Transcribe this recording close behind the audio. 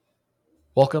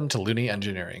Welcome to Looney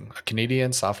Engineering, a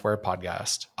Canadian software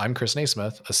podcast. I'm Chris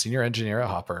Naismith, a senior engineer at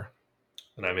Hopper.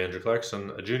 And I'm Andrew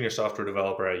Clarkson, a junior software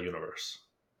developer at Universe.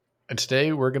 And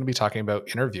today we're going to be talking about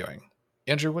interviewing.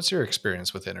 Andrew, what's your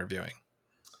experience with interviewing?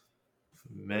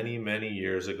 Many, many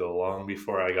years ago, long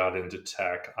before I got into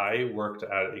tech, I worked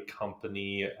at a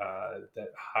company that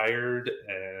hired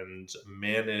and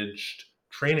managed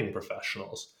training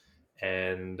professionals.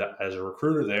 And as a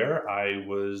recruiter there, I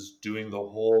was doing the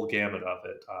whole gamut of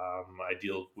it. I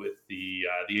deal with the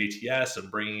ATS and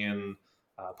bringing in,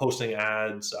 posting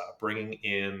ads, bringing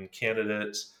in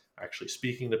candidates, actually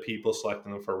speaking to people,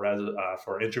 selecting them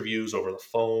for interviews over the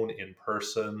phone, in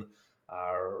person,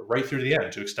 right through the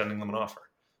end to extending them an offer.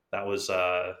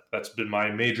 That's been my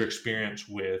major experience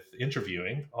with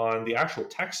interviewing. On the actual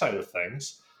tech side of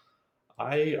things,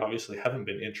 I obviously haven't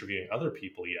been interviewing other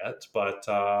people yet, but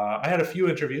I had a few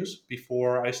interviews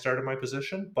before I started my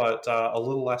position, but a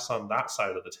little less on that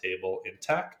side of the table in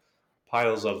tech.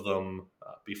 Piles of them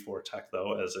before tech,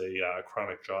 though, as a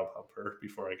chronic job humper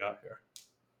before I got here.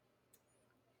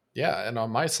 Yeah, and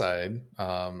on my side,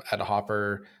 at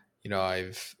Hopper,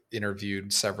 I've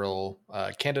interviewed several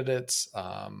candidates.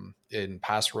 In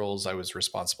past roles, I was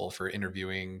responsible for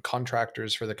interviewing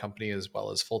contractors for the company as well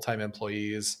as full time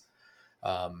employees.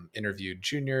 Interviewed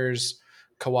juniors,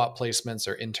 co op placements,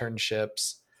 or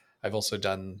internships. I've also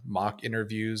done mock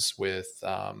interviews with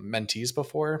mentees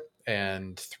before,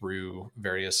 and through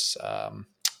various.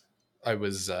 I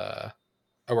was I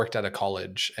worked at a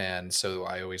college, and so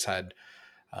I always had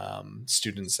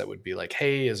students that would be like,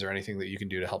 "Hey, is there anything that you can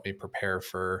do to help me prepare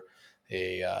for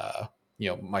a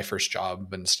my first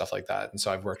job and stuff like that?" And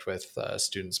so I've worked with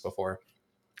students before,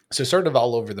 so sort of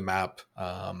all over the map.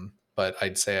 But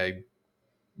I'd say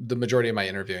the majority of my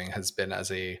interviewing has been as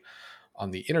a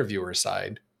on the interviewer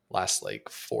side, last like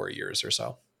 4 years or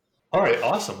so. All right,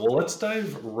 awesome. Well, let's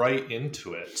dive right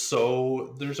into it.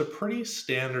 So, there's a pretty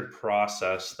standard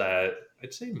process that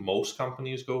I'd say most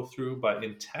companies go through, but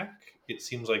in tech, it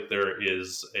seems like there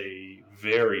is a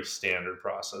very standard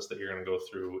process that you're going to go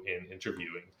through in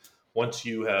interviewing. Once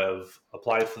you have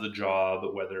applied for the job,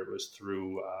 whether it was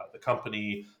through the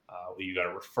company, you got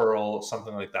a referral,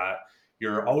 something like that,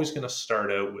 you're always going to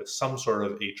start out with some sort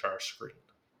of HR screen.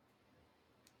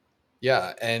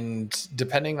 Yeah, and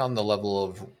depending on the level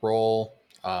of role,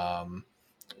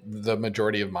 the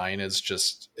majority of mine is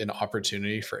just an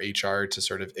opportunity for HR to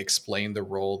sort of explain the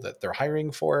role that they're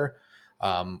hiring for,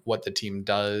 what the team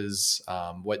does,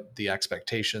 what the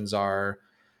expectations are.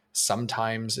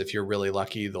 Sometimes, if you're really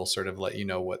lucky, they'll sort of let you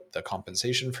know what the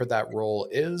compensation for that role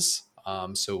is.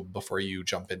 So before you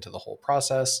jump into the whole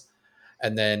process.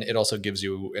 And then it also gives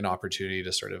you an opportunity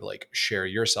to sort of like share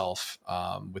yourself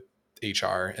with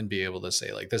HR and be able to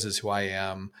say, like, this is who I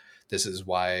am. This is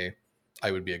why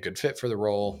I would be a good fit for the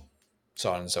role,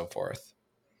 so on and so forth.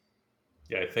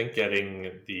 Yeah, I think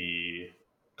getting the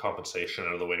compensation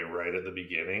out of the way right at the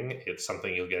beginning, it's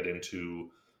something you'll get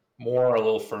into more a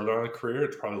little further on the career.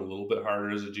 It's probably a little bit harder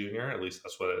as a junior. At least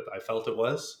that's what I felt it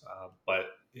was.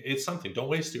 But it's something. Don't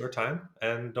waste your time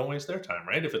and don't waste their time,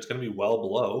 right? If it's going to be well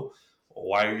below,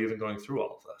 why are you even going through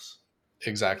all of this?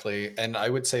 Exactly. And I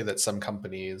would say that some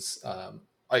companies,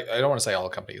 I don't want to say all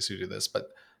companies who do this, but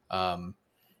um,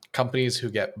 companies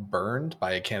who get burned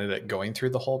by a candidate going through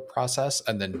the whole process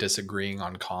and then disagreeing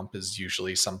on comp is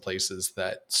usually some places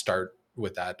that start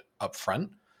with that upfront.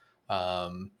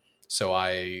 Um, so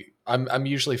I'm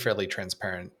usually fairly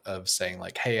transparent of saying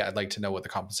like, hey, I'd like to know what the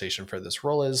compensation for this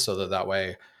role is, so that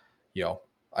way, you know,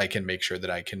 I can make sure that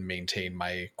I can maintain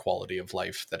my quality of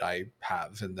life that I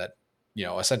have, and that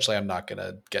essentially I'm not going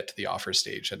to get to the offer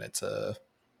stage and it's a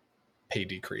pay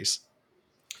decrease.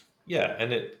 Yeah,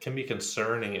 and it can be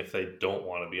concerning if they don't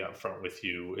want to be upfront with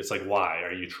you. It's like, why?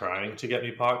 Are you trying to get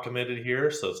me pot committed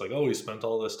here? So it's like, oh, he spent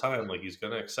all this time, like he's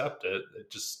going to accept it. It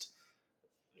just,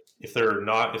 if they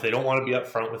don't want to be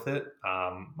upfront with it,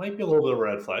 might be a little bit of a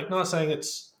red flag. Not saying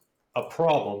it's a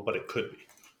problem, but it could be.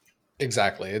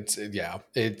 Exactly.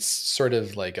 It's sort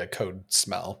of like a code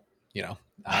smell, you know.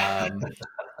 Um,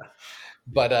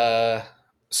 but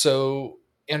so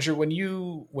Andrew, when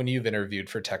you've interviewed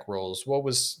for tech roles, what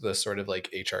was the sort of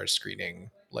like HR screening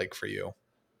like for you?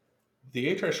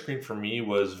 The HR screen for me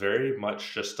was very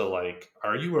much just a like,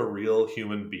 are you a real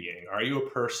human being? Are you a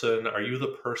person? Are you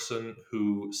the person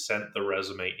who sent the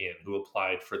resume in, who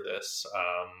applied for this?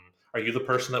 Are you the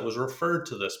person that was referred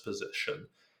to this position?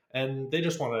 And they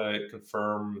just want to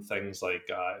confirm things like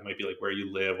it might be like where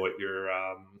you live, what your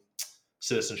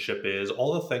citizenship is,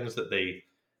 all the things that they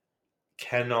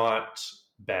cannot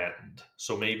bend.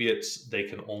 So maybe it's they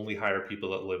can only hire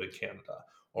people that live in Canada,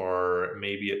 or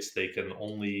maybe it's they can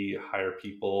only hire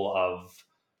people of,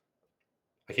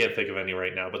 I can't think of any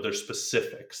right now, but there's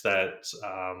specifics that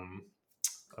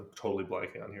I'm totally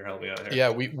blanking on here. Help me out here. Yeah,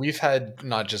 we've had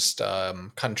not just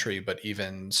country, but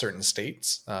even certain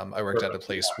states. I worked at a Perfect.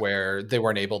 place where they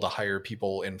weren't able to hire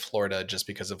people in Florida just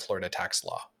because of Florida tax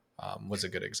law. Was a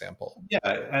good example. Yeah,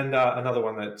 and another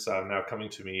one that's now coming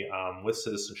to me with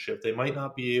citizenship, they might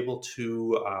not be able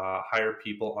to hire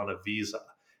people on a visa.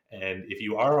 And if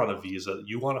you are on a visa,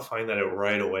 you want to find that out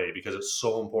right away because it's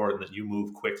so important that you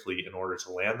move quickly in order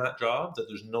to land that job that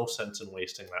there's no sense in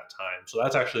wasting that time. So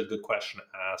that's actually a good question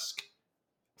to ask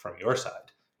from your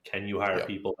side. Can you hire Yep.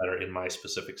 people that are in my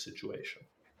specific situation?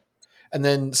 And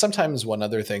then sometimes one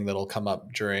other thing that'll come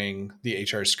up during the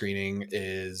HR screening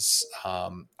is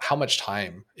how much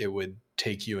time it would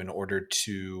take you in order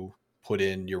to put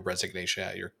in your resignation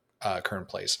at your current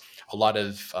place. A lot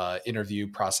of interview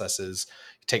processes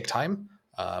take time,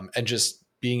 and just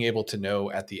being able to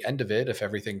know at the end of it if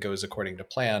everything goes according to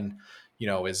plan.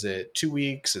 Is it 2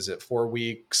 weeks? Is it 4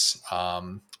 weeks?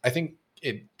 I think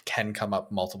it can come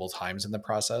up multiple times in the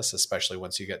process, especially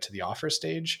once you get to the offer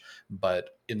stage. But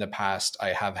in the past, I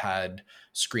have had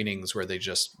screenings where they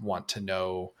just want to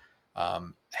know,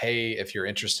 hey, if you're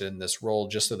interested in this role,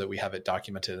 just so that we have it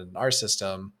documented in our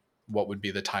system, what would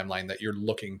be the timeline that you're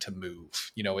looking to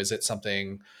move? Is it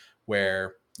something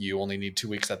where you only need 2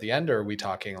 weeks at the end, or are we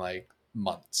talking like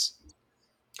months?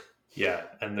 Yeah,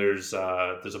 and there's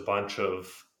a bunch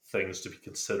of things to be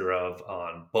considerate of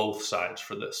on both sides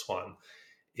for this one.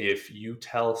 If you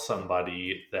tell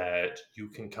somebody that you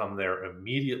can come there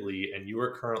immediately and you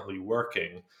are currently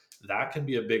working, that can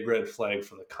be a big red flag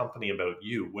for the company about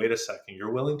you. Wait a second,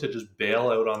 you're willing to just bail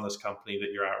out on this company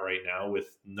that you're at right now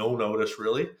with no notice,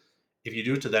 really? If you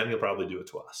do it to them, you'll probably do it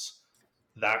to us.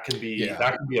 Yeah. That can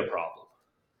be a problem.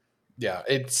 Yeah,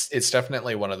 it's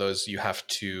definitely one of those you have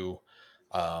to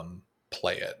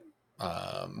play it.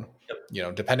 Um,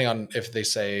 Yep. Depending on if they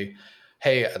say,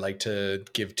 "Hey, I'd like to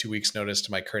give 2 weeks notice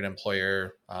to my current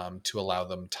employer to allow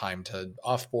them time to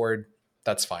offboard,"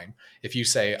 that's fine. If you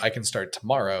say, "I can start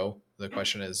tomorrow," the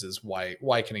question is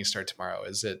why can he start tomorrow?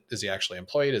 Is he actually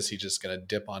employed? Is he just going to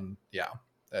dip on? Yeah,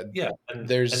 uh, Yeah,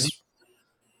 there's.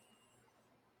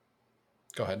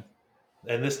 Go ahead.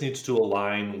 and this needs to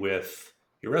align with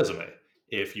your resume.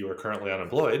 If you are currently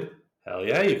unemployed, hell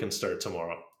yeah, you can start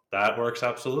tomorrow. That works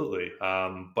absolutely.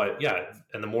 But yeah,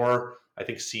 and the more I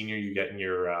think senior you get in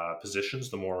your positions,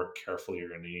 the more careful you're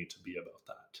going to need to be about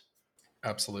that.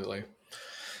 Absolutely.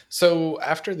 So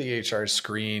after the HR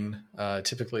screen,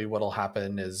 typically what'll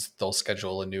happen is they'll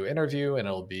schedule a new interview, and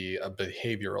it'll be a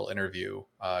behavioral interview,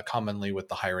 commonly with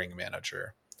the hiring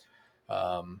manager.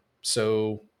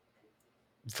 So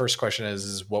first question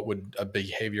is what would a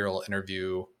behavioral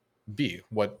interview be?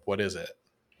 What is it?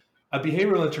 A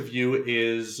behavioral interview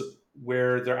is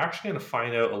where they're actually going to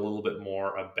find out a little bit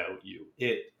more about you.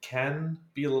 It can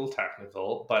be a little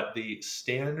technical, but the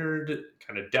standard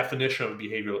kind of definition of a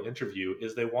behavioral interview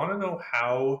is they want to know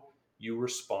how you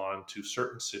respond to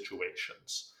certain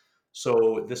situations.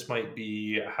 So, this might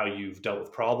be how you've dealt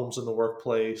with problems in the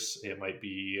workplace. It might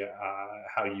be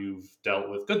how you've dealt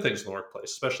with good things in the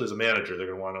workplace, especially as a manager. They're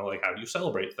going to want to know, like, how do you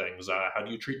celebrate things? How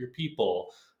do you treat your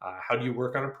people? How do you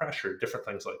work under pressure? Different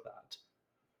things like that.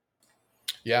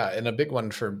 Yeah, and a big one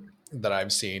for that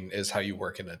I've seen is how you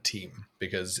work in a team,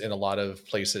 because in a lot of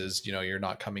places, you're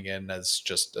not coming in as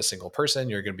just a single person,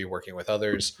 you're going to be working with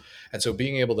others. And so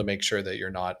being able to make sure that you're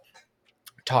not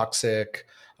toxic,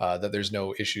 that there's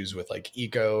no issues with like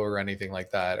ego or anything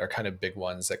like that are kind of big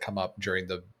ones that come up during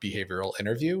the behavioral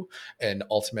interview, and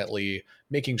ultimately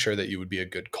making sure that you would be a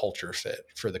good culture fit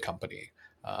for the company.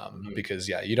 Mhm. Because,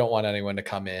 yeah, you don't want anyone to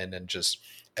come in and just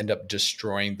end up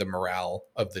destroying the morale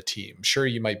of the team. Sure,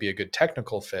 you might be a good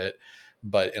technical fit,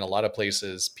 but in a lot of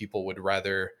places, people would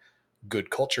rather good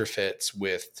culture fits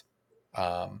with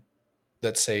um,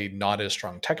 let's say not as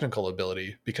strong technical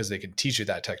ability, because they can teach you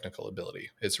that technical ability.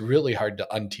 It's really hard to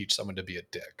unteach someone to be a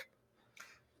dick.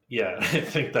 Yeah, I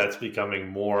think that's becoming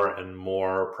more and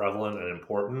more prevalent and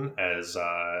important as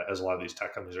a lot of these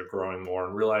tech companies are growing more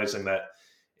and realizing that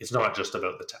it's not just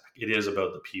about the tech; it is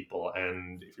about the people.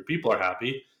 And if your people are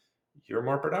happy, you're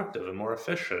more productive and more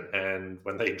efficient. And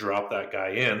when they drop that guy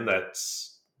in,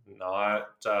 that's not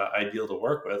ideal to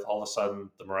work with. All of a sudden,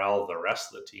 the morale of the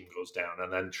rest of the team goes down.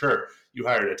 And then, sure, you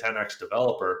hired a 10x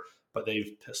developer, but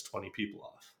they've pissed 20 people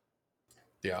off.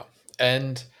 Yeah.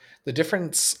 And the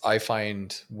difference I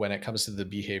find when it comes to the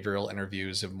behavioral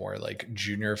interviews of more like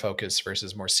junior focus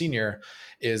versus more senior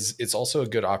is it's also a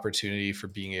good opportunity for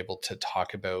being able to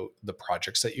talk about the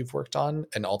projects that you've worked on,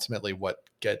 and ultimately what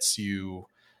gets you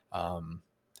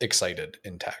excited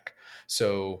in tech.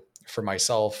 So for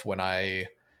myself, when I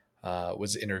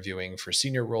was interviewing for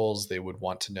senior roles, they would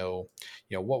want to know,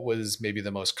 what was maybe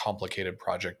the most complicated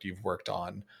project you've worked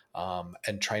on,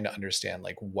 and trying to understand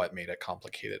like what made it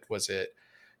complicated. Was it,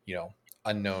 you know,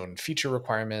 unknown feature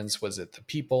requirements? Was it the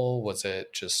people? Was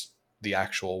it just the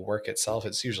actual work itself?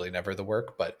 It's usually never the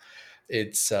work, but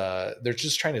it's they're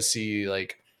just trying to see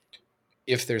like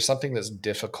if there's something that's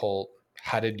difficult,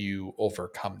 how did you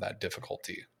overcome that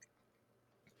difficulty?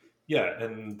 Yeah,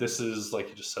 and this is like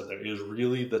you just said, there is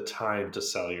really the time to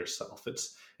sell yourself.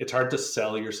 It's hard to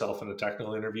sell yourself in a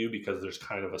technical interview because there's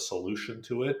kind of a solution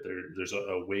to it. There's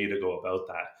a way to go about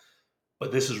that.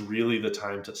 But this is really the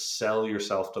time to sell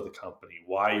yourself to the company,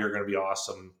 why you're going to be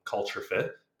awesome culture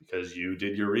fit, because you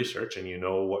did your research and you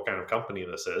know what kind of company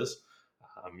this is.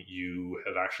 You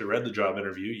have actually read the job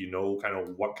interview, you know kind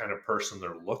of what kind of person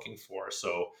they're looking for.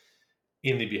 So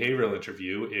in the behavioral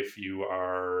interview, if you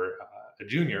are a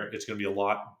junior, it's going to be a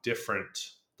lot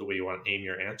different the way you want to aim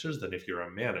your answers than if you're a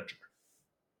manager.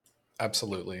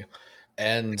 Absolutely.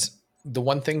 And the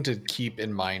one thing to keep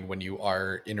in mind when you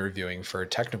are interviewing for a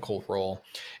technical role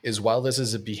is while this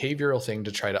is a behavioral thing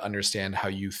to try to understand how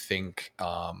you think,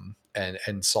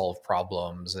 and solve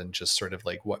problems and just sort of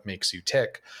like what makes you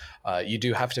tick, you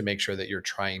do have to make sure that you're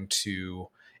trying to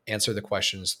answer the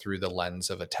questions through the lens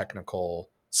of a technical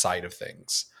side of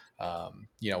things.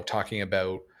 Talking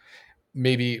about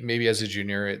maybe as a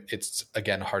junior it's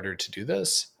again harder to do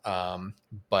this,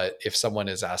 but if someone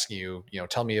is asking you,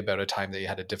 tell me about a time that you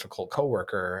had a difficult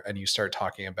coworker, and you start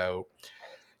talking about,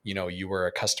 you were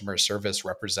a customer service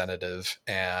representative,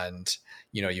 and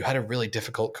you had a really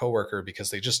difficult coworker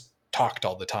because they just talked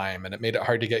all the time and it made it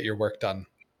hard to get your work done,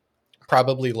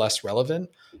 probably less relevant.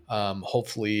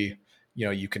 Hopefully,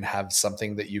 you can have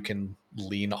something that you can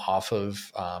lean off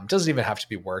of. Doesn't even have to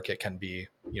be work, it can be,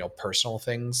 personal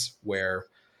things where,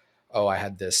 oh, I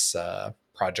had this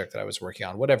project that I was working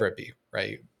on, whatever it be,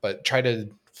 right? But try to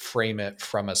frame it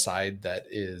from a side that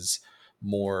is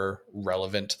more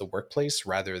relevant to the workplace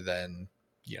rather than,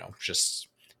 just,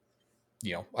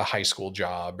 a high school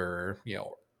job or,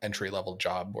 entry level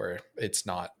job where it's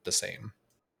not the same.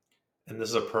 And this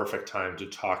is a perfect time to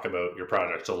talk about your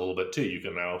projects a little bit too. You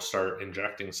can now start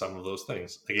injecting some of those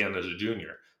things again as a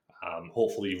junior.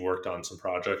 Hopefully, you've worked on some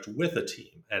projects with a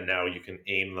team, and now you can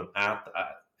aim them at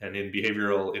that. And in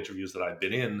behavioral interviews that I've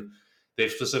been in,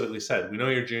 they've specifically said, "We know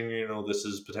you're junior. You know this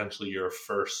is potentially your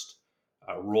first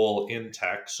role in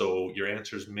tech, so your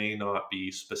answers may not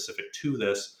be specific to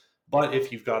this. But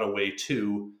if you've got a way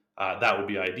to, that would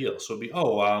be ideal." So it'd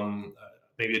be,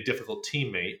 maybe a difficult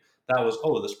teammate that was,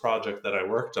 this project that I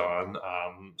worked on,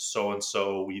 so and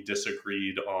so we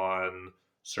disagreed on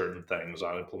certain things,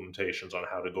 on implementations, on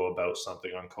how to go about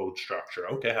something, on code structure.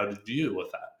 Okay, how did you deal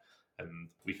with that? And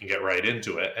we can get right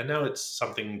into it. And now it's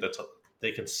something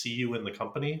they can see you in the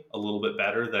company a little bit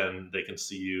better than they can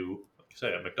see you, like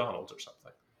say, at McDonald's or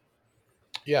something.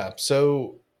 Yeah.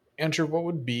 So, Andrew, what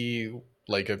would be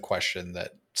like a question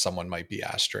that someone might be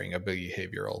asked during a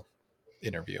behavioral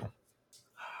interview?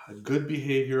 A good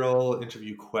behavioral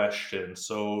interview question.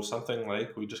 So something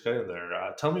like we just got in there.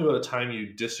 Tell me about a time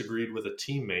you disagreed with a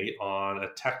teammate on a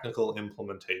technical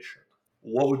implementation.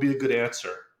 What would be a good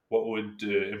answer? What would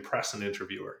impress an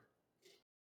interviewer?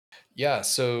 Yeah.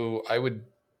 So,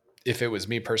 if it was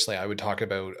me personally, I would talk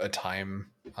about a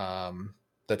time.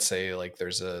 Let's say like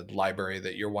there's a library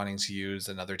that you're wanting to use,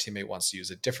 another teammate wants to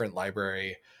use a different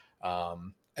library,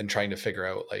 and trying to figure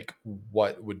out like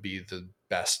what would be the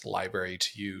best library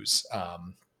to use.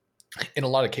 In a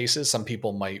lot of cases, some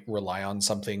people might rely on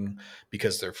something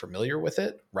because they're familiar with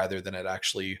it rather than it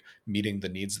actually meeting the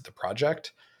needs of the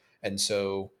project. And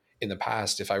so, in the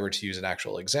past, if I were to use an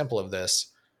actual example of this,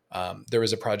 there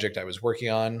was a project I was working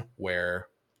on where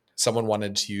someone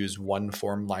wanted to use one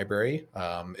form library.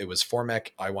 It was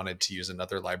Formec. I wanted to use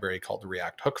another library called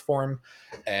React Hook Form.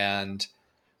 And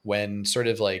when sort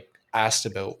of like asked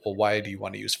about, well, why do you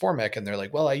want to use Formic? And they're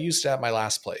like, well, I used it at my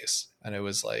last place. And it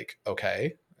was like,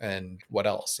 okay, and what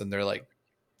else? And they're like,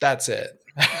 that's it.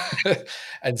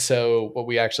 And so what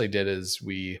we actually did is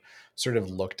we sort of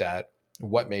looked at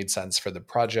what made sense for the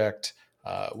project.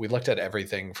 We looked at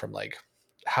everything from like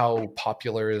how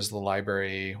popular is the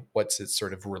library, what's its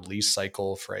sort of release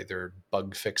cycle for either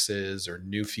bug fixes or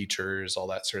new features, all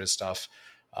that sort of stuff.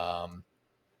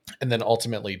 And then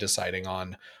ultimately deciding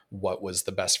on what was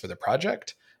the best for the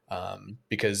project,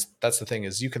 because that's the thing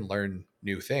is you can learn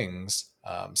new things.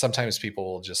 Sometimes people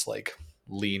will just like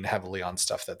lean heavily on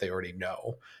stuff that they already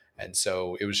know, and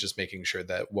so it was just making sure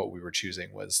that what we were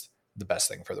choosing was the best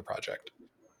thing for the project.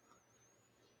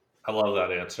 I love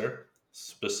that answer.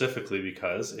 specifically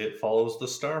because it follows the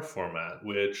STAR format,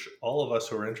 which all of us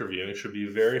who are interviewing should be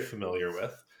very familiar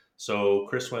with. So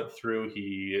Chris went through,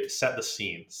 he set the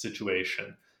scene,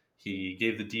 situation, he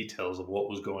gave the details of what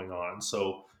was going on.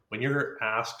 So when you're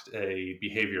asked a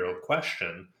behavioral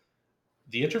question,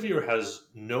 the interviewer has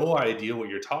no idea what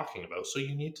you're talking about. So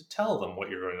you need to tell them what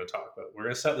you're going to talk about. We're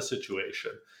going to set the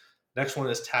situation. Next one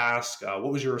is task.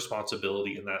 What was your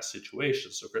responsibility in that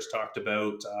situation? So Chris talked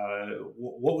about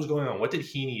what was going on. What did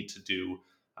he need to do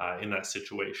in that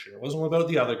situation? It wasn't about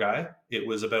the other guy. It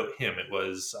was about him. It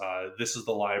was this is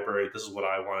the library. This is what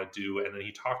I want to do. And then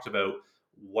he talked about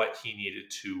what he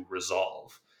needed to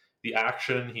resolve. The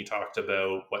action. He talked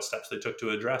about what steps they took to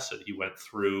address it. He went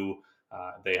through.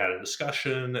 They had a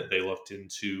discussion. They looked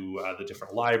into the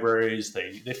different libraries.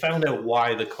 They found out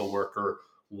why the coworker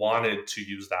wanted to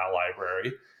use that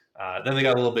library. Then they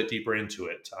got a little bit deeper into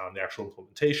it, the actual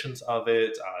implementations of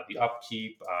it, the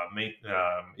upkeep.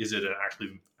 Is it an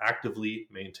actually actively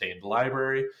maintained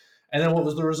library? And then what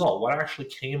was the result? What actually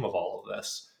came of all of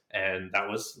this? And that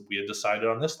was, we had decided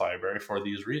on this library for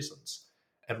these reasons.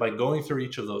 And by going through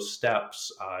each of those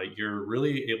steps, you're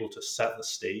really able to set the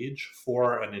stage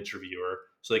for an interviewer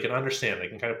so they can understand, they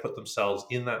can kind of put themselves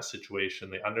in that situation,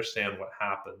 they understand what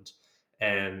happened.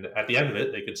 And at the end of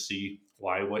it, they could see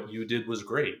why what you did was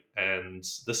great. And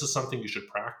this is something you should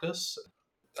practice.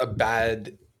 A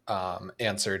bad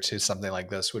answer to something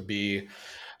like this would be,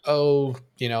 oh,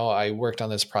 I worked on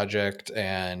this project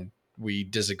and we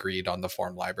disagreed on the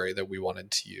form library that we wanted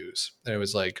to use. And it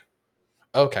was like,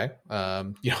 okay.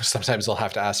 Sometimes they'll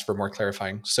have to ask for more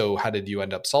clarifying. So how did you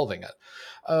end up solving it?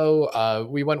 Oh,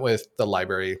 we went with the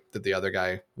library that the other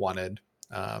guy wanted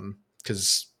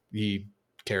because he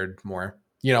cared more.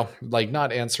 Like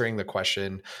not answering the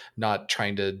question, not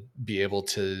trying to be able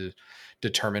to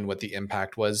determine what the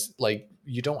impact was. Like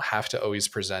you don't have to always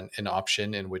present an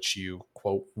option in which you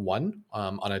quote won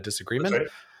on a That's disagreement,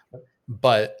 right.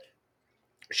 but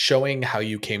showing how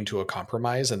you came to a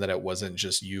compromise and that it wasn't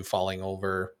just you falling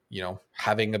over,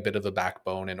 having a bit of a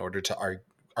backbone in order to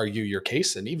argue your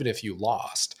case. And even if you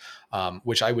lost,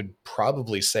 which I would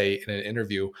probably say in an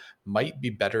interview might be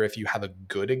better if you have a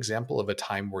good example of a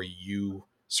time where you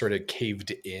sort of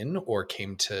caved in or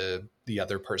came to the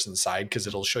other person's side, because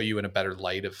it'll show you in a better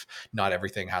light of not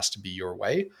everything has to be your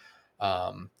way.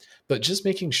 But just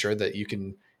making sure that you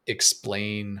can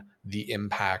explain the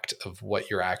impact of what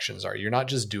your actions are. You're not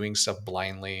just doing stuff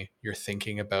blindly. You're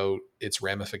thinking about its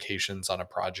ramifications on a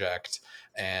project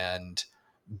and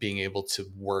being able to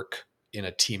work in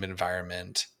a team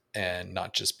environment and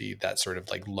not just be that sort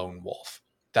of like lone wolf.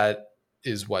 That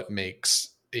is what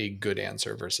makes a good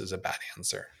answer versus a bad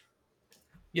answer.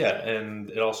 Yeah, and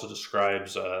it also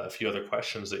describes a few other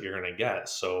questions that you're going to get.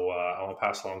 So I want to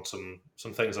pass along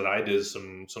some things that I did,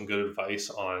 some good advice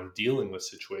on dealing with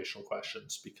situational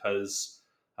questions because,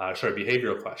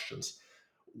 behavioral questions.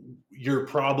 You're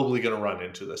probably going to run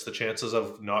into this. The chances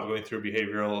of not going through a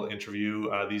behavioral interview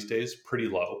these days pretty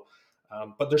low.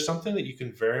 But there's something that you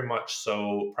can very much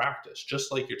so practice,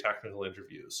 just like your technical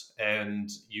interviews. And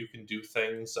you can do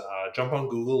things, jump on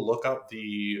Google, look up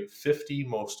the 50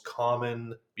 most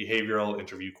common behavioral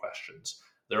interview questions.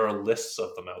 There are lists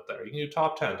of them out there. You can do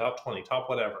top 10, top 20, top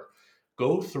whatever.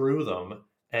 Go through them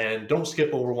and don't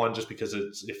skip over one just because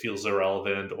it feels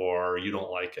irrelevant or you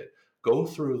don't like it. Go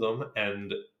through them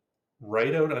and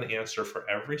write out an answer for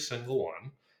every single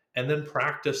one and then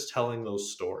practice telling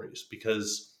those stories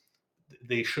because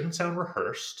they shouldn't sound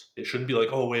rehearsed. It shouldn't be like,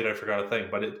 oh wait, I forgot a thing.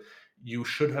 But you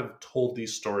should have told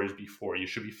these stories before. You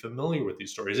should be familiar with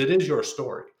these stories. It is your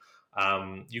story.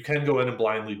 You can go in and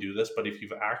blindly do this, but if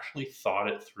you've actually thought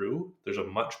it through, there's a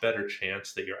much better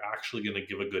chance that you're actually going to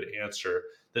give a good answer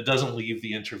that doesn't leave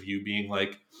the interview being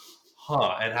like,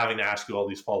 huh, and having to ask you all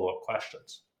these follow up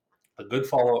questions. A good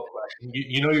follow up question,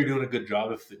 you know you're doing a good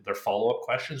job if they're follow up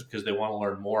questions because they want to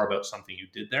learn more about something you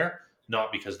did there,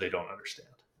 not because they don't understand.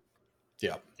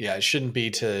 Yeah. Yeah. It shouldn't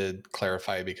be to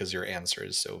clarify because your answer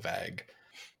is so vague.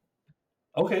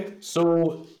 Okay,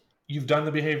 so you've done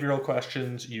the behavioral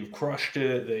questions, you've crushed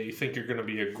it. They think you're going to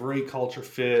be a great culture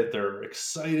fit. They're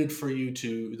excited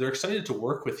to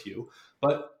work with you,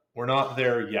 but we're not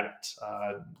there yet.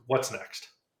 What's next?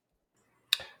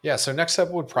 Yeah. So next up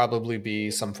would probably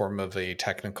be some form of a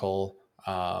technical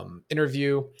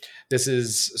interview. This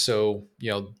is so,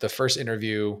 the first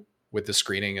interview with the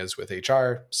screening is with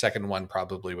HR, second one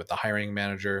probably with the hiring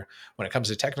manager. When it comes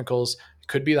to technicals, it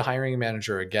could be the hiring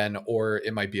manager again, or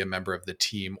it might be a member of the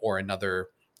team or another,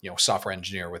 software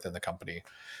engineer within the company.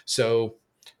 So,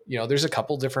 there's a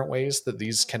couple different ways that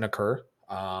these can occur.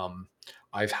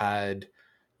 I've had,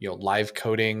 live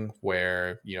coding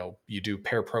where you do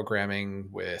pair programming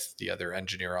with the other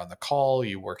engineer on the call,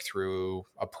 you work through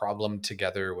a problem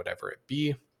together, whatever it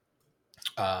be.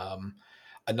 um,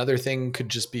 Another thing could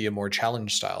just be a more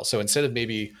challenge style. So instead of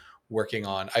maybe working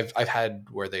on, I've had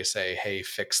where they say, hey,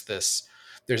 fix this,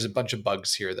 there's a bunch of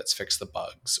bugs here, let's fix the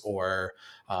bugs, or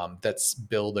let's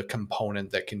build a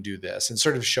component that can do this, and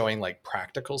sort of showing like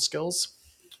practical skills.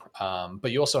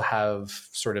 But you also have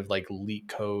sort of like leak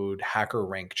code hacker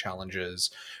rank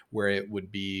challenges where it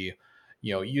would be,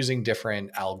 using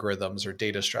different algorithms or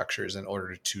data structures in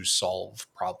order to solve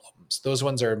problems. Those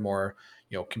ones are more,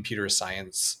 computer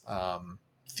science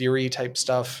theory type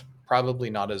stuff. Probably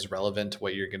not as relevant to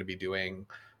what you're going to be doing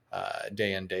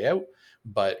day in, day out,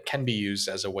 but can be used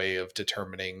as a way of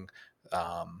determining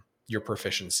your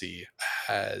proficiency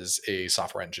as a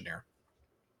software engineer.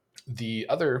 The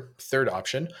other third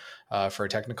option for a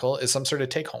technical is some sort of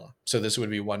take home. So this would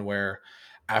be one where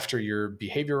after your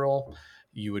behavioral,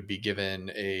 you would be given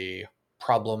a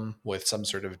problem with some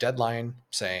sort of deadline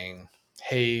saying,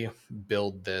 hey,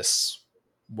 build this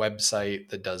website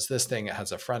that does this thing. It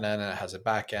has a front end and it has a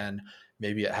back end.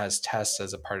 Maybe it has tests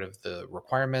as a part of the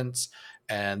requirements,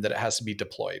 and that it has to be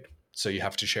deployed. So you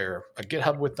have to share a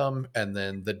GitHub with them and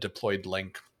then the deployed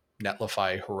link,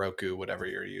 Netlify, Heroku, whatever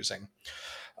you're using.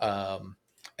 Um,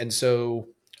 and so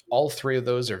all three of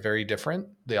those are very different.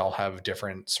 They all have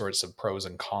different sorts of pros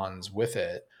and cons with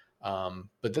it.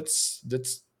 But let's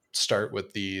start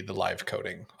with the live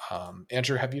coding.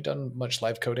 Andrew, have you done much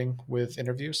live coding with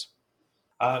interviews?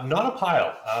 Not a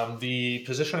pile. The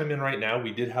position I'm in right now,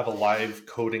 we did have a live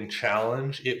coding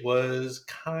challenge. It was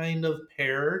kind of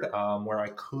paired where I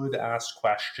could ask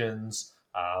questions.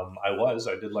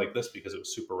 I did like this because it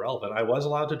was super relevant. I was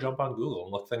allowed to jump on Google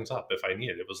and look things up if I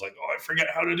needed. It was like, oh, I forget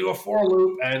how to do a for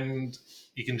loop, and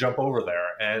you can jump over there.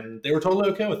 And they were totally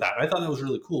okay with that. And I thought that was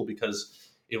really cool because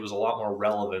it was a lot more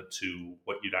relevant to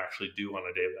what you'd actually do on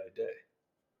a day by day.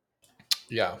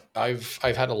 Yeah, I've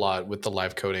had a lot with the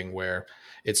live coding where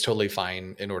it's totally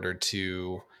fine in order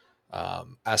to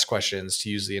ask questions, to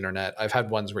use the internet. I've had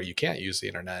ones where you can't use the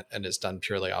internet and it's done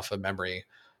purely off of memory.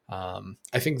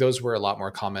 I think those were a lot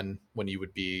more common when you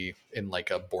would be in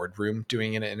like a boardroom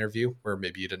doing an interview where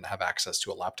maybe you didn't have access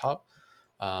to a laptop.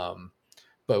 Um,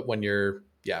 but when you're,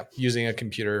 yeah, using a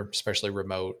computer, especially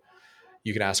remote,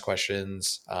 you can ask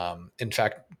questions. In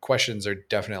fact, questions are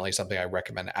definitely something I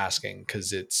recommend asking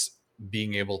because it's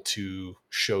being able to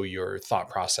show your thought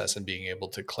process and being able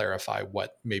to clarify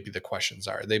what maybe the questions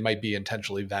are. They might be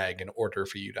intentionally vague in order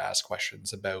for you to ask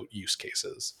questions about use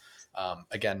cases.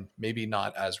 Again, maybe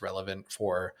not as relevant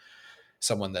for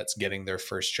someone that's getting their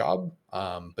first job,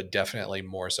 but definitely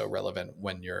more so relevant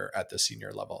when you're at the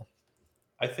senior level.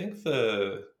 I think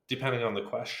the depending on the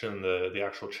question, the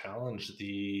actual challenge,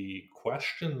 the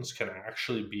questions can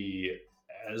actually be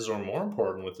as or more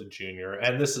important with the junior.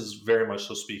 And this is very much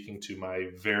so speaking to my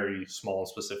very small and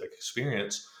specific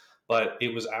experience, but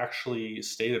it was actually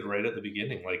stated right at the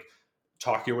beginning, like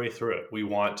talk your way through it. We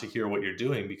want to hear what you're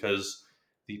doing because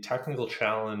the technical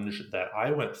challenge that I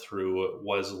went through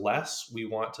was less we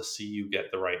want to see you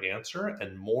get the right answer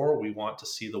and more we want to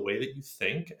see the way that you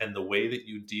think and the way that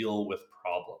you deal with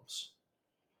problems.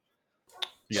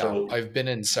 Yeah, So I've been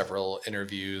in several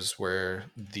interviews where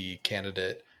the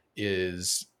candidate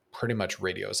is pretty much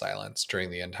radio silence during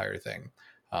the entire thing.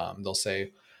 They'll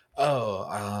say, "Oh,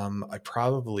 I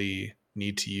probably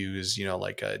need to use,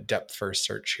 like a depth first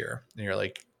search here," and you're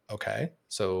like, "Okay,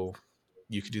 so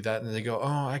you could do that." And then they go,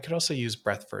 "Oh, I could also use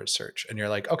breadth first search," and you're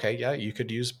like, "Okay, yeah, you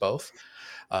could use both."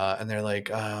 And they're like,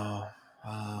 "Oh,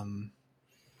 um,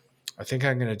 I think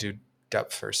I'm gonna do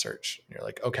depth first search." And you're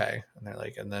like, "Okay," and they're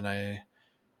like, and then I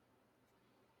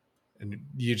and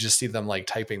you just see them like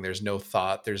typing. There's no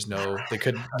thought, there's no,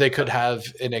 they could have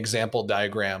an example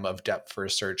diagram of depth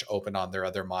first search open on their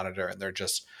other monitor and they're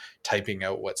just typing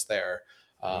out what's there.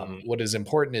 mm, What is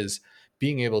important is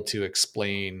being able to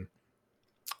explain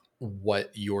what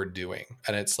you're doing.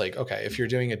 And it's like, okay, if you're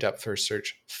doing a depth first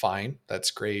search, fine, that's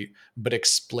great, but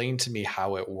explain to me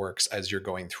how it works as you're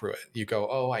going through it. You go,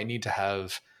 oh, I need to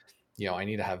have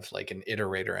like an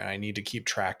iterator and I need to keep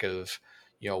track of,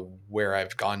 where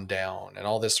I've gone down and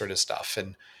all this sort of stuff.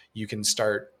 And you can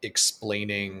start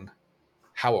explaining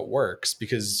how it works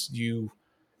because you're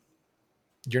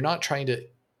not trying to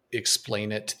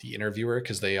explain it to the interviewer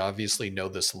because they obviously know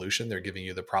the solution. They're giving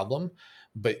you the problem,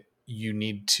 but you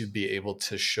need to be able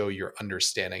to show your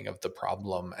understanding of the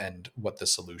problem and what the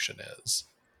solution is.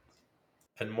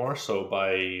 and more so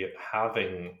by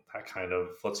having that kind of,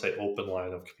 let's say, open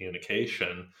line of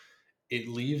communication, it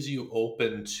leaves you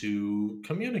open to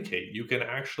communicate. You can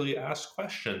actually ask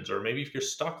questions, or maybe if you're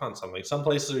stuck on something, some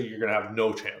places you're going to have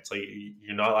no chance. Like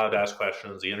you're not allowed to ask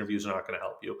questions. The interviews are not going to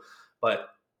help you, but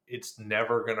it's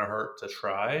never going to hurt to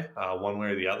try one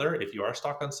way or the other. If you are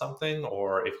stuck on something,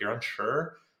 or if you're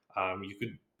unsure, you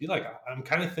could be like, I'm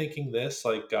kind of thinking this,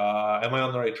 like, am I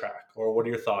on the right track? Or what are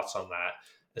your thoughts on that?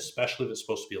 Especially if it's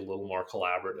supposed to be a little more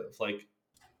collaborative. Like,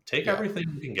 take Yeah. everything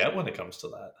you can get when it comes to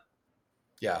that.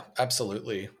 Yeah,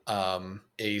 absolutely.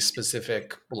 A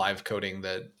specific live coding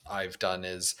that I've done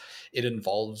is it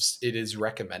is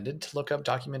recommended to look up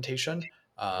documentation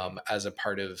Mm. as a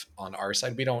part of on our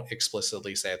side. We don't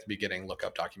explicitly say at the beginning, look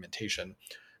up documentation,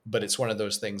 but it's one of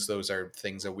those things, those are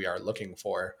things that we are looking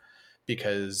for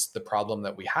because the problem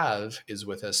that we have is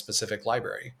with a specific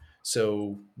library.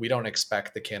 So we don't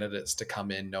expect the candidates to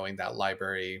come in knowing that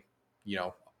library, you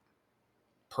know,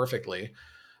 perfectly.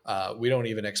 We don't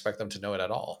even expect them to know it at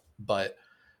all. But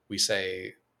we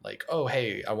say, like, oh,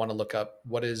 hey, I want to look up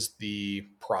what is the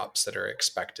props that are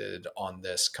expected on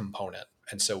this component.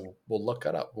 And so we'll look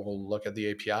it up. We'll look at the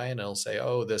API and it'll say,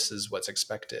 oh, this is what's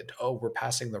expected. Oh, we're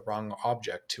passing the wrong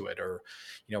object to it. Or,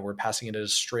 we're passing it as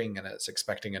a string and it's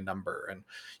expecting a number and,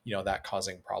 that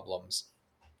causing problems.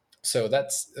 So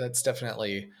that's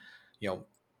definitely, you know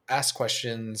ask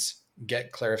questions,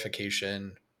 get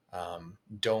clarification.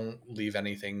 Don't leave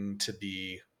anything to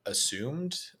be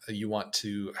assumed. You want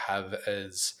to have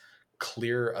as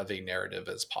clear of a narrative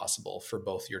as possible for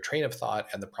both your train of thought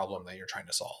and the problem that you're trying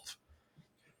to solve.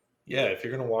 Yeah, if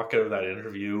you're gonna walk out of that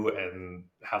interview and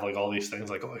have like all these things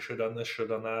like, oh, I should have done this, should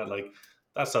have done that, like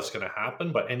that stuff's gonna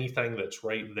happen. But anything that's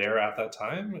right there at that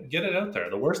time, get it out there.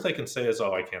 The worst they can say is,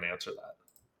 oh, I can't answer that.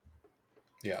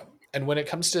 Yeah. And when it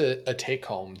comes to a take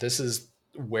home, this is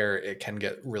where it can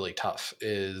get really tough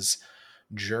is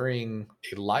during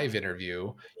a live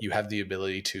interview, you have the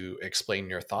ability to explain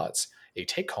your thoughts. A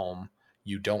take home,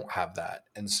 you don't have that.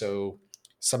 And so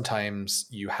sometimes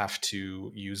you have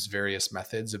to use various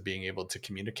methods of being able to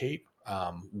communicate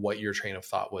what your train of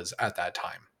thought was at that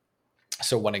time.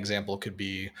 So, one example could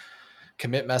be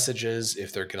commit messages.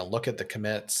 If they're going to look at the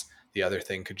commits, the other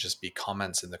thing could just be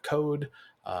comments in the code,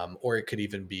 or it could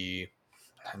even be,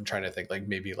 I'm trying to think, like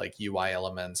maybe like UI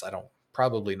elements. I don't,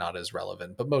 probably not as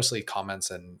relevant, but mostly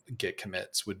comments and git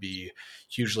commits would be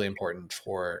hugely important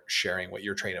for sharing what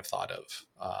your train of thought of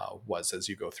was as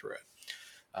you go through it.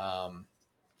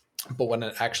 But when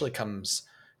it actually comes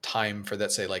time for,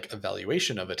 let's say, like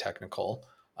evaluation of a technical,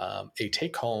 a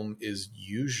take home is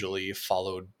usually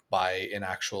followed by an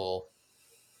actual,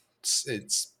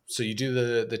 it's so you do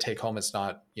the take home. It's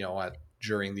not,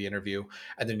 during the interview,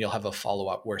 and then you'll have a follow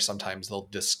up where sometimes they'll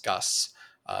discuss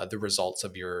the results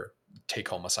of your take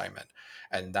home assignment,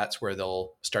 and that's where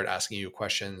they'll start asking you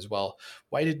questions. Well,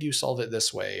 why did you solve it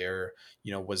this way? Or,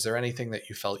 was there anything that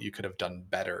you felt you could have done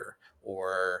better?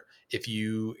 Or if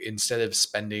you, instead of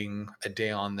spending a day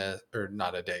on this, or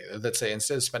not a day, let's say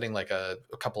instead of spending like a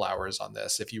couple hours on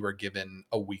this, if you were given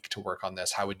a week to work on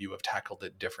this, how would you have tackled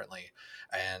it differently?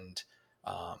 And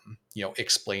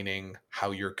explaining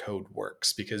how your code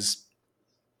works, because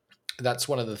that's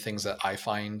one of the things that I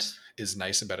find is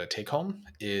nice about a take home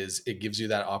is it gives you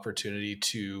that opportunity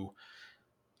to,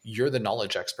 you're the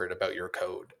knowledge expert about your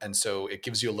code. And so it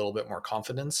gives you a little bit more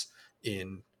confidence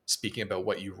in speaking about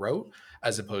what you wrote,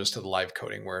 as opposed to the live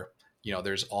coding where,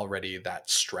 there's already that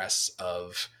stress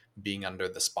of being under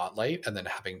the spotlight and then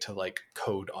having to like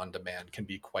code on demand can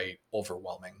be quite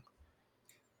overwhelming.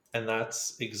 And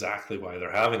that's exactly why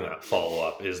they're having that follow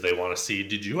up is they want to see,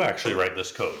 did you actually write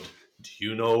this code? Do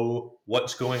you know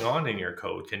what's going on in your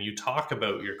code? Can you talk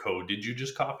about your code? Did you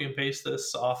just copy and paste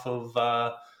this off of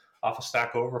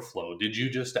Stack Overflow? Did you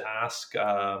just ask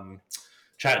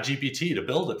Chat GPT to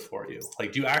build it for you?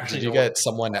 Like, do you actually Did you know what? get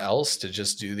someone else to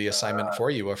just do the assignment for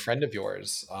you, a friend of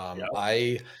yours? Yeah.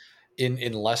 I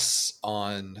in less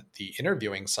on the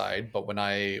interviewing side, but when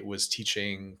I was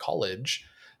teaching college,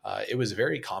 it was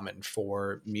very common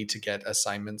for me to get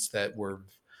assignments that were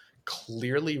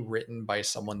clearly written by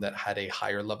someone that had a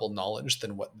higher level knowledge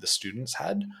than what the students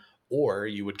had, or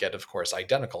you would get, of course,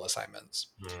 identical assignments.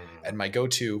 Hmm. And my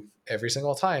go-to every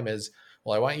single time is,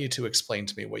 well, I want you to explain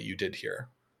to me what you did here.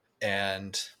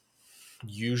 And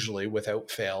usually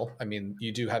without fail, I mean,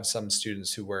 you do have some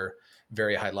students who were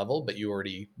very high level, but you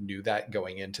already knew that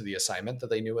going into the assignment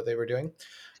that they knew what they were doing.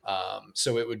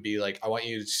 So it would be like, I want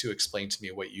you to explain to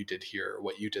me what you did here,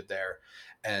 what you did there.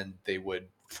 And they would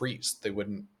freeze. They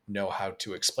wouldn't know how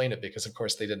to explain it because, of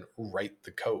course, they didn't write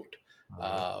the code.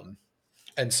 Hmm.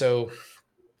 And so,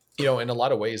 in a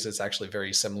lot of ways, it's actually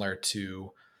very similar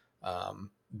to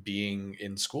being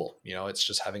in school. It's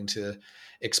just having to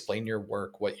explain your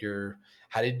work,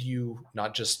 how did you,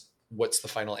 not just what's the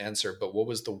final answer, but what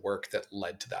was the work that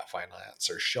led to that final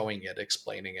answer, showing it,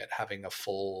 explaining it, having a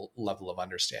full level of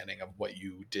understanding of what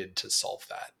you did to solve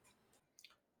that.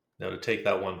 Now, to take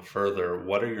that one further,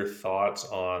 what are your thoughts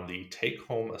on the take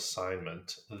home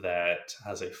assignment that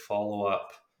has a follow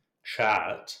up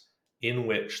chat in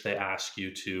which they ask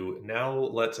you to now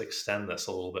let's extend this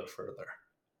a little bit further?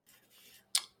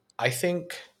 I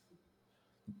think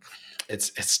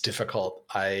it's difficult.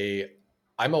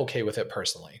 I'm okay with it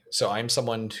personally. So I'm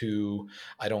someone who,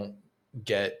 I don't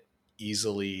get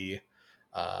easily,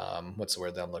 what's the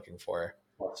word that I'm looking for?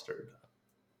 Flustered.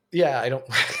 Yeah, I don't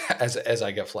as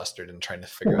I get flustered and trying to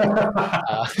figure out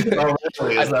the word. Uh, Oh,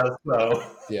 really? Is I that so?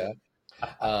 yeah.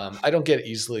 I don't get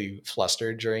easily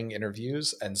flustered during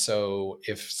interviews. And so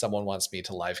if someone wants me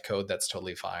to live code, that's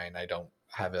totally fine. I don't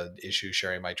have an issue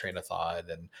sharing my train of thought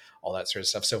and all that sort of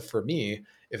stuff. So for me,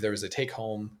 if there was a take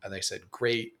home and they said,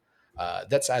 great,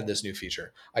 let's add this new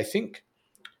feature, I think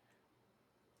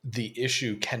the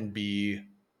issue can be,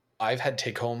 I've had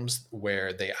take homes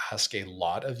where they ask a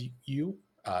lot of you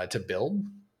to build,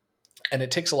 and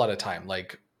it takes a lot of time.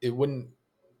 Like, it wouldn't,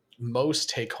 most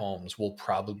take homes will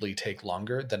probably take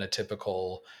longer than a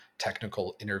typical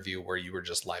technical interview where you were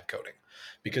just live coding,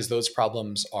 because those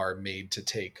problems are made to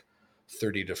take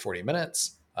 30 to 40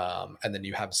 minutes. And then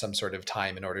you have some sort of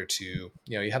time in order to,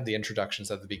 you have the introductions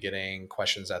at the beginning,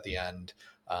 questions at the end.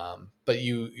 But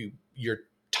your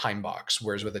time box.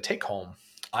 Whereas with a take home,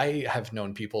 I have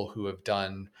known people who have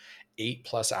done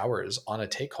 8+ hours on a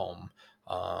take home.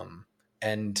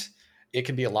 And it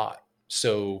can be a lot.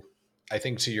 So I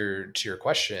think to your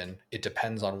question, it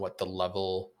depends on what the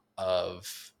level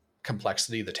of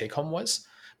complexity the take home was.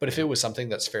 But if it was something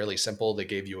that's fairly simple, they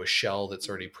gave you a shell that's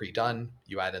already pre-done,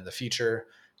 you add in the feature,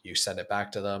 you send it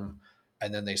back to them,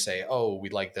 and then they say, "Oh, we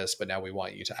like this, but now we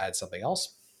want you to add something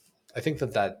else." I think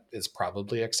that is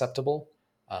probably acceptable.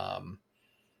 Um,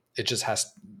 it just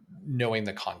has, knowing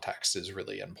the context is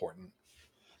really important.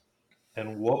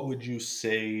 And what would you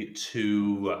say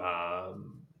to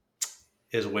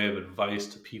as a way of advice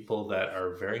to people that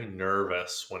are very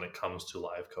nervous when it comes to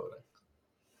live coding?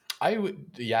 I would,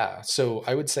 yeah. So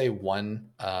I would say one,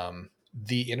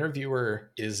 the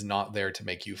interviewer is not there to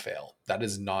make you fail. That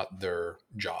is not their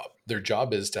job. Their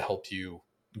job is to help you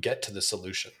get to the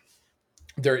solution.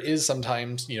 There is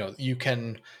sometimes, you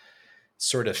can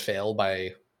sort of fail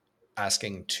by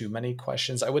asking too many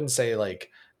questions. I wouldn't say like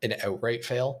an outright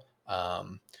fail,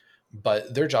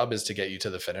 but their job is to get you to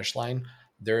the finish line.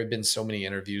 There have been so many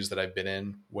interviews that I've been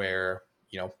in where,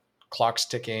 clock's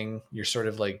ticking, you're sort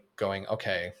of like going,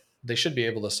 okay, they should be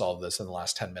able to solve this in the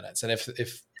last 10 minutes. And if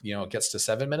it gets to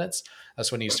 7 minutes,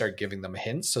 that's when you start giving them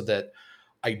hints, so that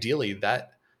ideally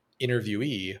that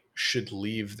interviewee should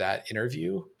leave that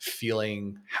interview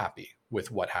feeling happy with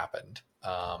what happened.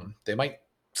 They might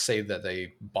say that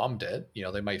they bombed it,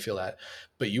 they might feel that,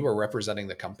 but you are representing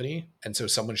the company. And so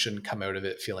someone shouldn't come out of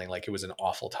it feeling like it was an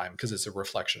awful time, because it's a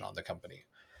reflection on the company.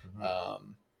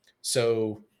 Mhm.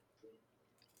 So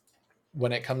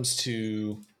when it comes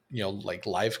to, like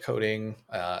live coding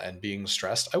and being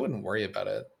stressed, I wouldn't worry about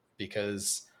it,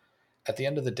 because at the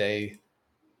end of the day,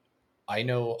 I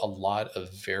know a lot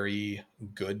of very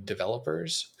good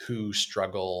developers who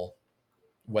struggle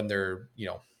when they're,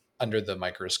 under the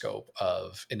microscope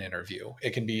of an interview.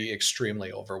 It can be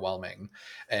extremely overwhelming.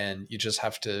 And you just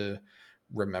have to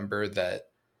remember that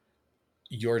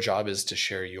your job is to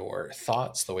share your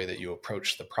thoughts, the way that you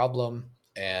approach the problem.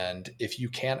 And if you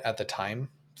can't at the time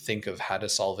think of how to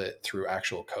solve it through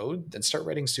actual code, then start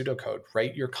writing pseudocode.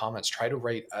 Write your comments. Try to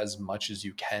write as much as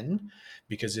you can,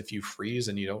 because if you freeze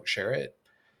and you don't share it,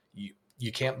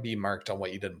 you can't be marked on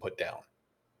what you didn't put down.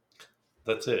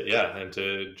 That's it, yeah. And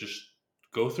to just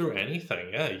go through anything,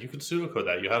 yeah, you could pseudocode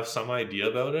that. You have some idea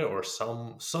about it or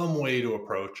some way to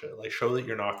approach it. Like show that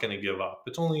you're not going to give up.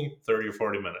 It's only 30 or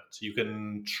 40 minutes. You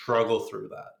can struggle through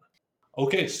that.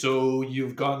 Okay, so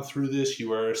you've gone through this.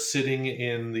 You are sitting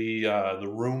in the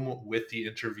room with the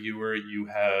interviewer. You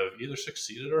have either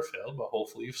succeeded or failed, but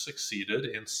hopefully you've succeeded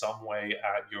in some way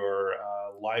at your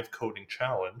live coding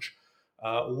challenge.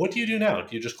 What do you do now?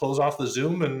 Do you just close off the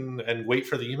Zoom and wait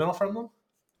for the email from them?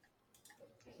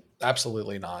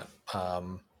 Absolutely not.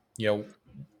 You know,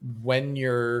 when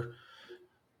you're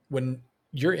when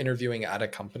you're interviewing at a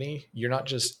company, they're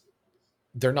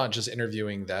not just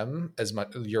interviewing them as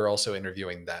much, you're also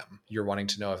interviewing them. You're wanting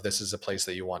to know if this is a place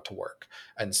that you want to work.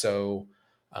 And so,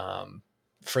 um,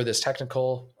 for this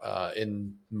technical,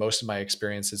 in most of my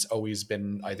experience, it's always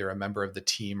been either a member of the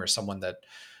team or someone that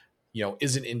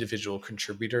is an individual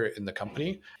contributor in the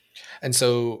company. And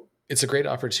so it's a great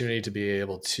opportunity to be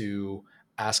able to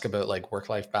ask about like work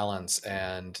life balance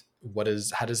and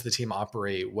how does the team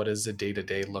operate? What does the day to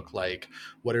day look like?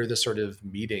 What are the sort of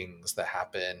meetings that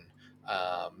happen?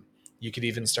 You could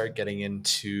even start getting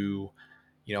into,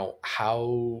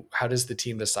 how does the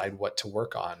team decide what to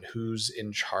work on? Who's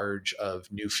in charge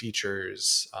of new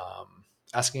features?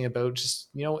 Asking about just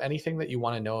anything that you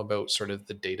want to know about sort of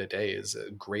the day to day is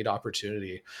a great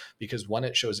opportunity, because one,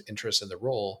 it shows interest in the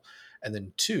role, and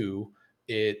then two,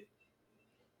 it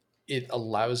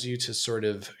allows you to sort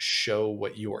of show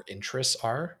what your interests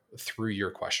are through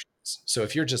your questions. So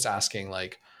if you're just asking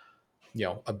like,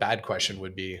 a bad question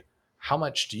would be, how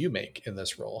much do you make in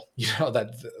this role?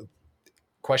 That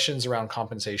questions around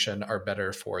compensation are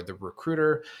better for the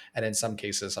recruiter, and in some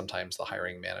cases sometimes the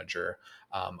hiring manager,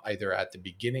 either at the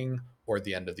beginning or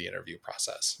the end of the interview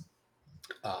process.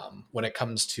 When it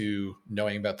comes to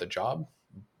knowing about the job,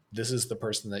 this is the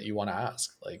person that you want to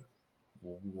ask, like,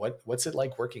 what's it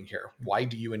like working here? Why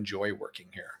do you enjoy working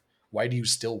here? Why do you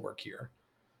still work here?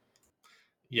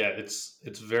 Yeah, it's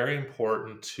very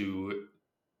important to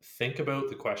think about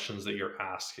the questions that you're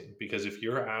asking, because if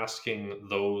you're asking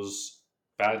those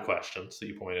bad questions that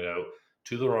you pointed out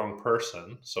to the wrong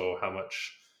person, so how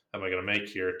much am I going to make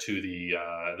here, to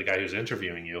the guy who's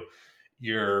interviewing you,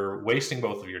 you're wasting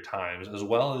both of your times, as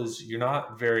well as you're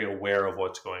not very aware of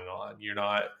what's going on. You're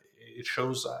not. It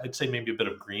shows, I'd say, maybe a bit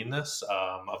of greenness,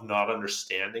 of not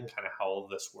understanding kind of how all of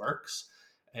this works,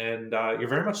 and you're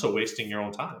very much so wasting your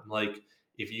own time. Like,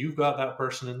 if you've got that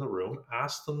person in the room,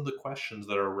 ask them the questions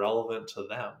that are relevant to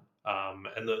them.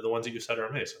 And the ones that you said are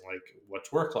amazing. Like,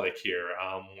 what's work like here?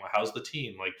 How's the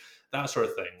team? Like, that sort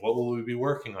of thing. What will we be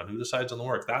working on? Who decides on the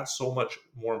work? That's so much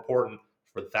more important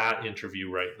for that interview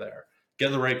right there.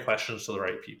 Get the right questions to the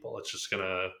right people. It's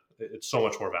so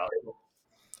much more valuable.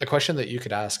 A question that you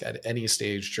could ask at any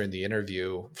stage during the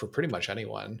interview for pretty much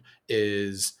anyone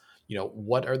is,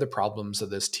 what are the problems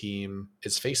that this team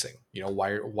is facing?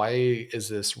 Why is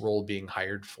this role being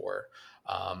hired for?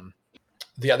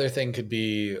 The other thing could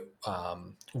be,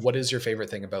 what is your favorite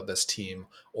thing about this team?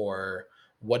 Or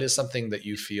what is something that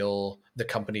you feel the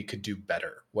company could do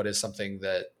better? What is something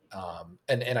that,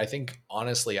 and I think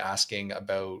honestly asking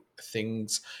about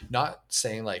things, not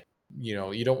saying like,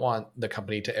 you don't want the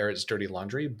company to air its dirty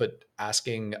laundry, but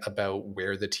asking about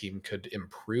where the team could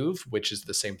improve, which is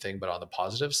the same thing, but on the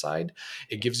positive side.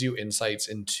 It gives you insights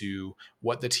into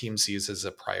what the team sees as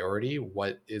a priority,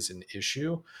 what is an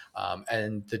issue,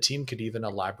 and the team could even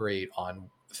elaborate on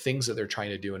things that they're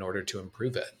trying to do in order to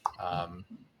improve it.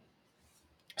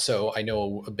 So I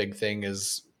know a big thing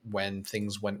is when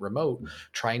things went remote,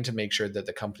 trying to make sure that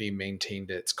the company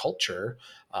maintained its culture,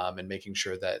 and making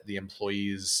sure that the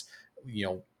employees, you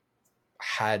know,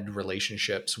 had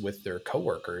relationships with their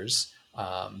coworkers,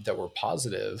 that were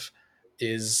positive,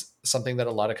 is something that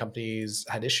a lot of companies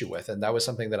had issue with. And that was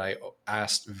something that I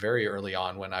asked very early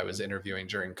on when I was interviewing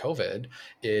during COVID,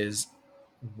 is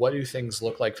what do things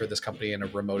look like for this company in a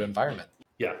remote environment?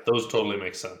 Yeah, those totally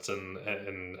make sense. And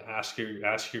ask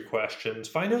your questions.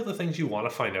 Find out the things you want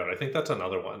to find out. I think that's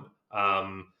another one.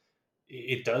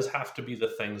 It does have to be the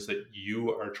things that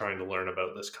you are trying to learn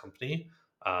about this company.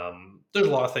 There's a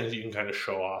lot of things you can kind of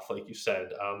show off, like you said,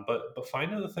 but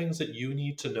find out the things that you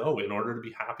need to know in order to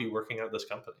be happy working at this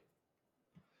company.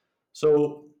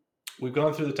 So we've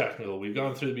gone through the technical, we've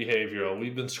gone through the behavioral,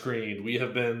 we've been screened, we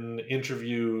have been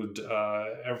interviewed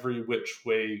every which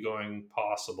way going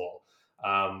possible.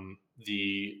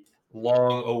 The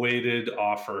long awaited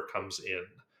offer comes in.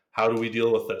 How do we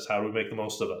deal with this? How do we make the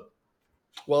most of it?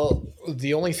 Well,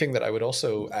 the only thing that I would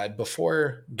also add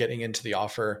before getting into the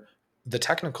offer, the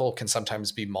technical can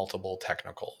sometimes be multiple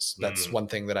technicals. That's Mm, one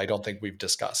thing that I don't think we've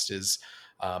discussed is,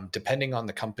 depending on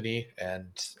the company, and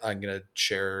I'm going to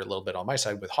share a little bit on my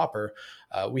side with Hopper,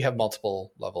 we have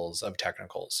multiple levels of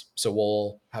technicals. So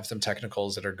we'll have some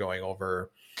technicals that are going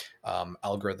over,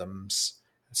 algorithms,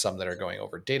 some that are going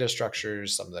over data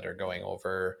structures, some that are going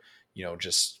over,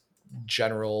 just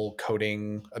general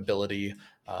coding ability.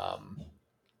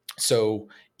 So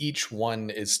each one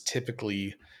is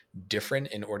typically different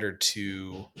in order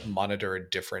to monitor a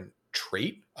different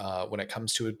trait, when it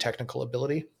comes to a technical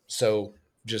ability. So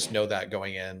just know that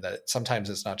going in, that sometimes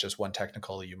it's not just one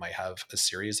technical, you might have a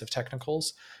series of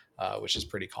technicals, which is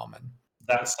pretty common.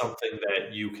 that's something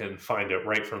that you can find out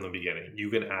right from the beginning. You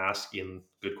can ask, in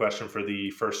good question for the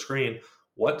first screen,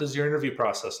 what does your interview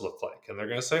process look like? And they're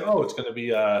going to say, oh, it's going to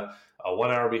be a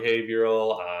 1 hour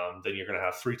behavioral. Then you're going to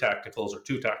have 3 technicals or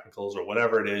 2 technicals or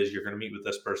whatever it is. You're going to meet with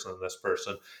this person and this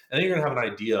person. And then you're going to have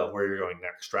an idea of where you're going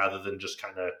next, rather than just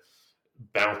kind of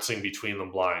bouncing between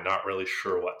them blind, not really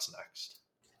sure what's next.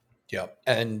 Yep.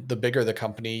 And the bigger the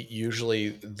company, usually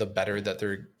the better that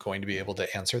they're going to be able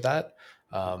to answer that.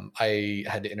 I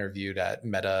had interviewed at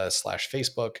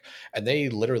Meta/Facebook, and they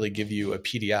literally give you a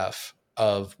PDF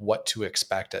of what to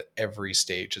expect at every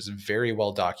stage. It's very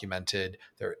well documented.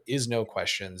 There is no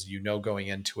questions. You know going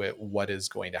into it what is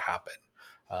going to happen.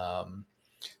 Um,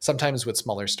 Sometimes with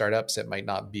smaller startups, it might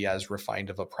not be as refined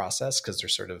of a process because they're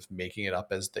sort of making it up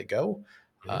as they go.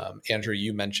 Mhm. Andrew,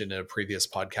 you mentioned in a previous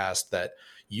podcast that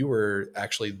you were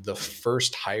actually the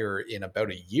first hire in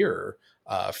about a year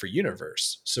for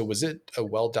Universe. So was it a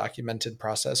well documented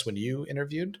process when you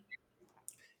interviewed?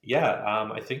 Yeah,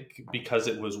 I think because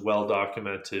it was well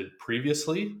documented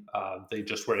previously, they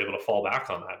just were able to fall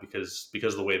back on that because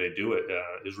the way they do it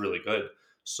is really good.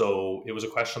 So it was a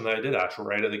question that I did ask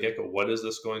right at the get go. What is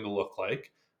this going to look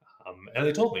like? And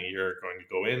they told me you're going to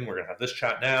go in. We're going to have this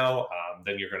chat now.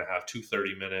 Then you're going to have two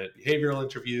 30-minute behavioral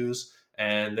interviews,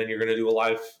 and then you're going to do a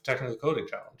live technical coding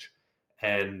challenge.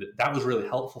 And that was really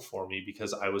helpful for me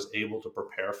because I was able to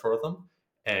prepare for them,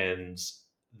 and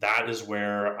that is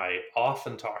where I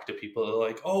often talk to people that are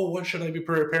like, "Oh, what should I be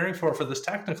preparing for this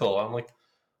technical?" I'm like,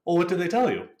 "Well, what did they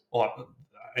tell you?" Well,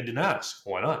 I didn't ask.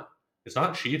 Why not? It's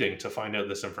not cheating to find out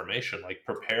this information. Like,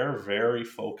 prepare very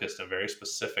focused and very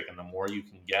specific, and the more you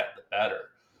can get, the better.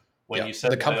 When Yeah. you The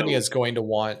said company about is going to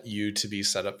want you to be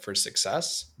set up for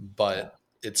success, yeah, but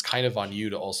it's kind of on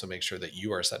you to also make sure that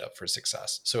you are set up for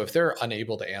success. So if they're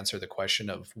unable to answer the question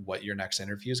of what your next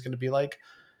interview is going to be like,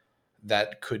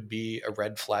 that could be a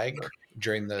red flag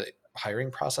during the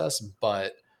hiring process,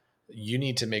 but you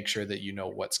need to make sure that you know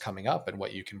what's coming up and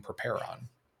what you can prepare on.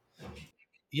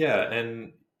 yeah,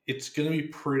 and it's going to be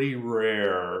pretty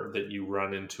rare that you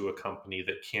run into a company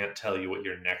that can't tell you what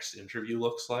your next interview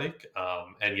looks like.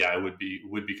 And yeah, I would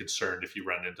be concerned if you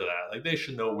run into that. Like, they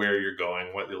should know where you're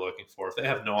going, what you're looking for. If they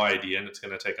have no idea and it's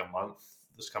going to take a month,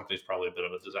 this company's probably a bit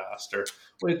of a disaster,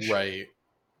 which Right.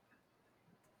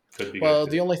 could be good Well,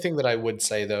 too. the only thing that I would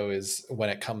say though is when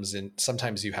it comes in,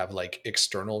 sometimes you have like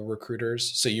external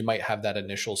recruiters. So you might have that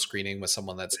initial screening with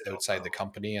someone that's They don't outside the know.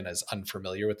 company and is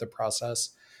unfamiliar with the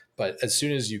process. But as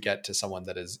soon as you get to someone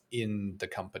that is in the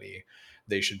company,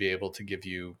 they should be able to give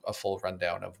you a full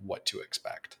rundown of what to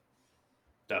expect.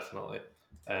 Definitely.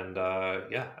 And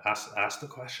yeah, ask the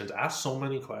questions. Ask so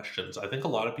many questions. I think a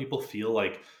lot of people feel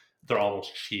like they're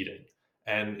almost cheating,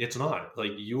 and it's not.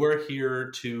 Like, you are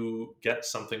here to get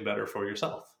something better for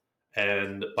yourself,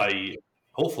 and by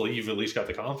hopefully you've at least got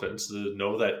the confidence to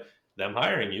know that them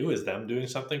hiring you is them doing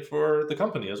something for the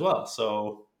company as well.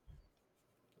 So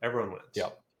everyone Yeah.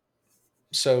 wins.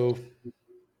 So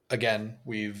again,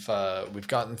 we've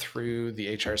gotten through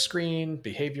the HR screen,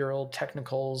 behavioral,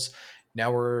 technicals.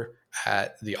 Now we're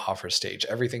at the offer stage.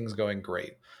 Everything's going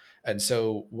great. And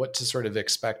so what to sort of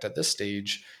expect at this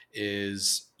stage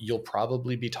is you'll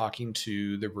probably be talking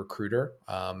to the recruiter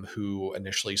who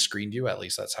initially screened you. At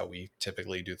least that's how we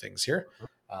typically do things here.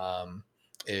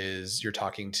 Is you're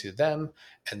talking to them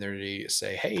and they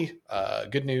say, hey,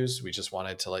 good news. We just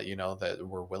wanted to let you know that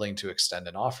we're willing to extend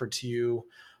an offer to you.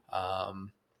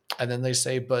 Um, and then they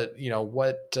say, but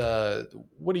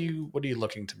what are you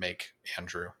looking to make,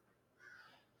 Andrew?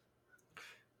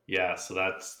 Yeah, so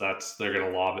that's they're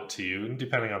going to lob it to you,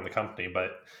 depending on the company,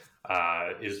 but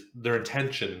is their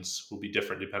intentions will be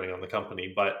different depending on the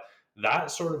company. But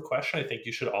that sort of question, I think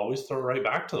you should always throw right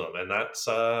back to them, and that's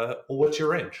well, what's your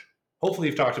range? Hopefully,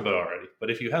 you've talked about it already, but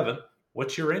if you haven't,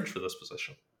 what's your range for this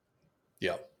position?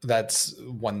 Yeah, that's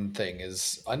one thing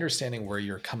is understanding where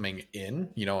you're coming in.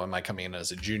 Am I coming in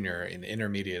as a junior, an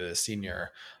intermediate, a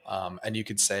senior? And you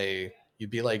could say, you'd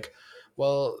be like,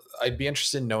 well, I'd be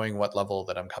interested in knowing what level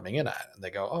that I'm coming in at. And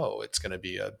they go, oh, it's going to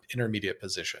be a intermediate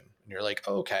position. And you're like,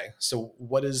 oh, okay, so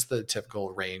what is the typical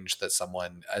range that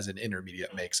someone as an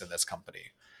intermediate makes in this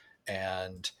company?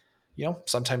 And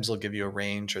sometimes they'll give you a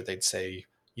range, or they'd say,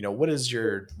 what's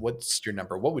your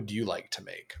number, what would you like to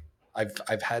make?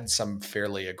 I've had some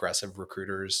fairly aggressive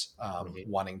recruiters Mhm.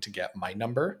 wanting to get my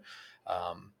number.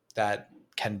 That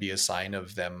can be a sign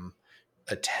of them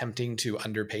attempting to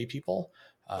underpay people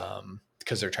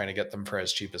because they're trying to get them for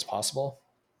as cheap as possible.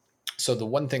 So the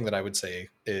one thing that I would say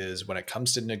is when it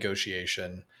comes to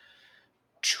negotiation,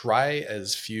 try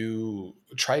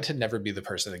to never be the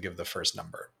person to give the first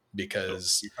number, So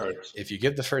because you heard. if you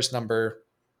give the first number,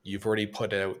 you've already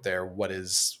put out there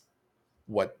what's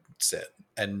it.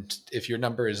 And if your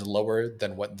number is lower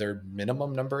than what their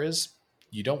minimum number is,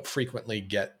 you don't frequently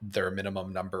get their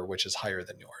minimum number, which is higher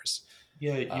than yours.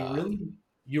 Yeah, Um,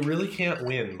 you really can't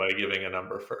win by giving a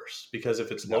number first, because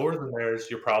if it's No, lower than theirs,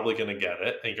 you're probably going to get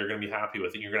it and you're going to be happy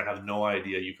with it. You're going to have no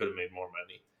idea you could have made more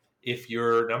money. If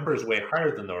your number is way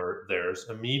higher than theirs,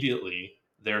 immediately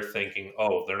they're thinking,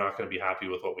 oh, they're not going to be happy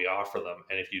with what we offer them.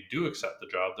 And if you do accept the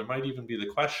job, there might even be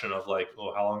the question of like,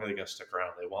 oh, how long are they going to stick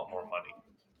around? They want more money.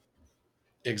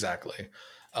 exactly.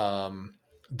 Um,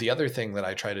 the other thing that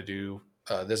I try to do,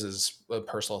 this is a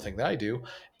personal thing that I do,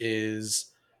 is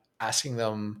asking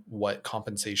them what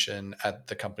compensation at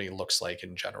the company looks like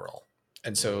in general.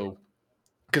 And Mm-hmm. so,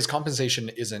 because compensation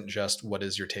isn't just what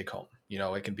is your take home,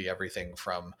 it can be everything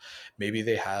from maybe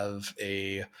they have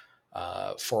a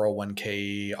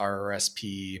 401k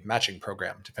RRSP matching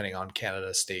program, depending on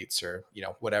Canada, states, or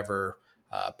whatever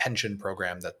pension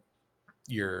program that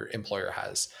your employer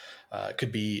has.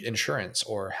 Could be insurance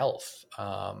or health,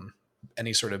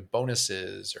 any sort of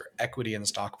bonuses or equity and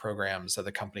stock programs that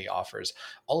the company offers.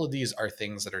 All of these are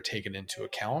things that are taken into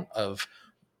account of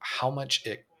how much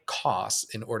it costs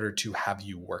in order to have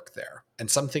you work there. And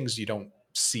some things you don't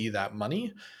see that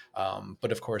money,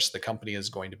 but of course the company is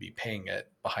going to be paying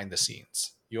it behind the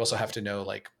scenes. You also have to know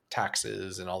like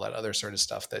taxes and all that other sort of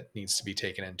stuff that needs to be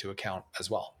taken into account as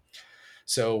well.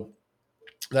 So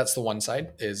that's the one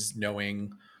side, is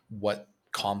knowing what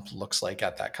comp looks like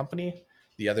at that company.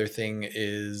 The other thing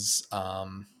is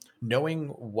knowing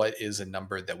what is a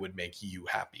number that would make you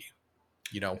happy,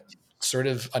 you know sort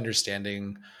of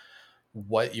understanding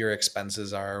what your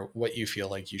expenses are, what you feel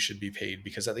like you should be paid.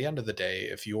 Because at the end of the day,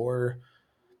 if you're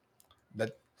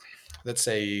that, let's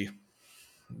say,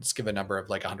 let's give a number of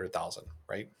like 100,000,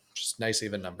 right? Just nice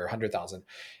even number, 100,000.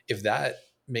 If that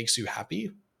makes you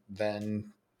happy, then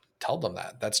tell them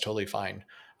that. That's totally fine.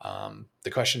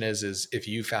 The question is if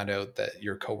you found out that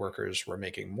your coworkers were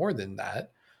making more than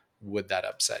that, would that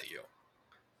upset you?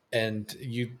 And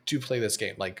you do play this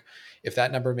game. Like, if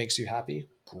that number makes you happy,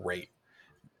 great.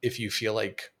 If you feel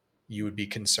like you would be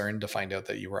concerned to find out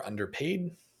that you were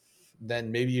underpaid,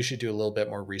 then maybe you should do a little bit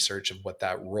more research of what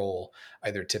that role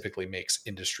either typically makes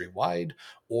industry wide,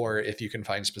 or if you can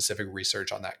find specific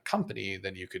research on that company,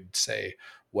 then you could say,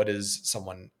 what does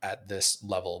someone at this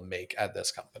level make at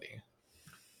this company?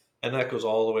 And that goes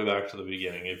all the way back to the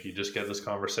beginning. If you just get this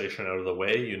conversation out of the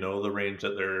way, you know the range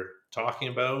that they're talking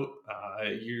about.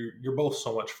 You're both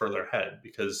so much further ahead,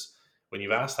 because when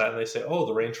you've asked that and they say, "Oh,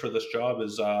 the range for this job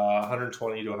is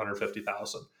 120 to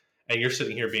 150,000," and you're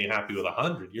sitting here being happy with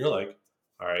 100, you're like,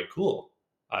 "All right, cool.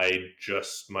 I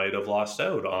just might have lost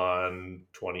out on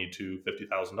 $20 to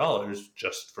 $50,000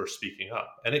 just for speaking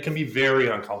up," and it can be very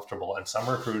uncomfortable. And some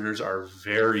recruiters are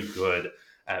very good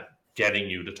at getting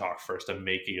you to talk first and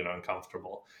making it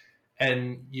uncomfortable.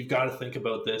 And you've got to think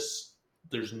about this.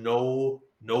 There's no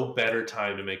better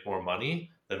time to make more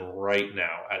money than right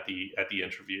now at the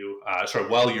interview. Sorry,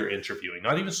 while you're interviewing,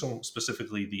 not even so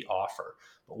specifically the offer,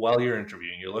 but while you're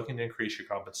interviewing, you're looking to increase your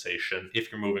compensation if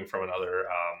you're moving from another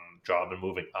job and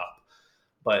moving up.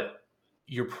 But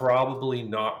you're probably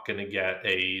not going to get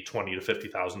a $20 to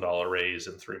 $50,000 raise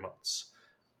in 3 months,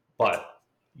 but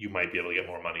you might be able to get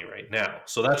more money right now.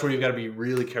 So that's where you got to be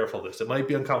really careful of this. It might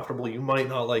be uncomfortable. You might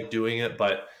not like doing it,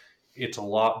 but it's a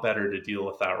lot better to deal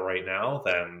with that right now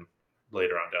than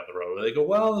later on down the road where they go,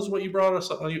 well, this is what you brought us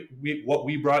on, what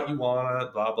we brought you on,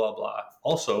 blah, blah, blah.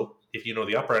 Also, if you know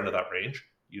the upper end of that range,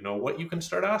 you know what you can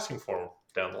start asking for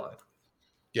down the line.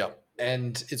 Yeah.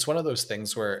 And it's one of those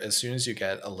things where as soon as you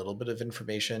get a little bit of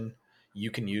information,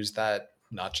 you can use that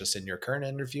not just in your current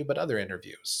interview, but other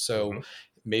interviews. So Mm-hmm.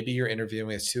 maybe you're interviewing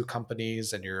with two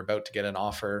companies and you're about to get an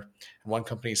offer. And one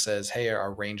company says, hey,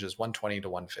 our range is 120 to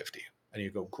 150. And you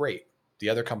go, great. The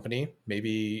other company,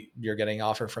 maybe you're getting an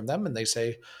offer from them and they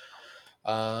say,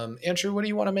 Andrew, what do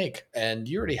you want to make? And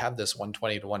you already have this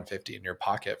 120 to 150 in your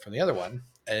pocket from the other one.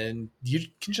 And you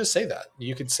can just say that.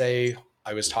 You could say,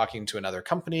 I was talking to another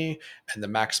company and the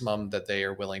maximum that they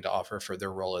are willing to offer for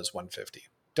their role is 150.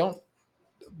 Don't,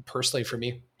 personally for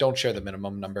me, don't share the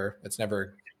minimum number. It's not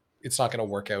going to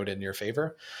work out in your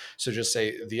favor. So just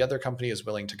say the other company is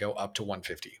willing to go up to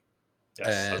 150. Yes,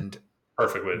 that's And a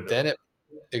perfect way to do then it,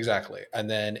 exactly. And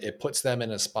then it puts them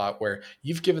in a spot where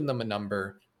you've given them a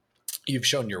number, you've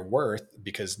shown your worth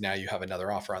because now you have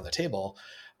another offer on the table.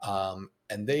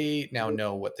 And they now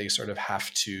know what they sort of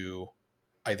have to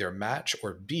either match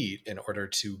or beat in order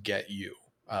to get you,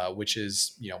 which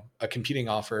is, a competing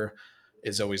offer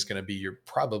is always going to be your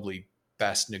probably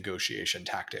best negotiation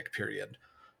tactic, period.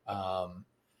 Um,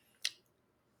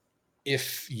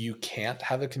 If you can't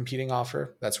have a competing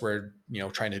offer, that's where,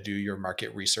 trying to do your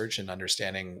market research and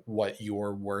understanding what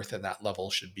your worth and that level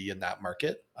should be in that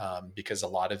market, because a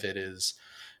lot of it is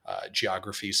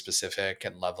geography specific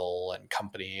and level and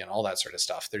company and all that sort of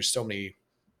stuff. There's so many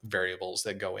variables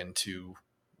that go into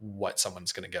what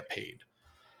someone's going to get paid.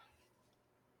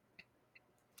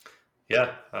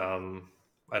 Yeah,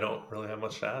 I don't really have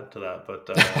much to add to that, but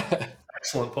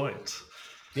excellent point.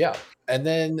 Yeah. And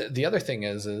then the other thing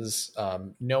is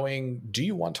knowing, do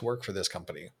you want to work for this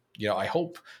company? I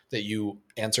hope that you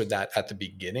answered that at the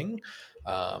beginning.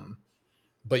 Um,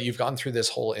 but you've gone through this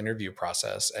whole interview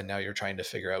process and now you're trying to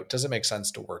figure out, does it make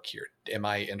sense to work here? Am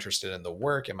I interested in the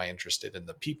work? Am I interested in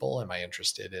the people? Am I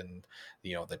interested in,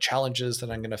 the challenges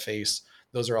that I'm going to face?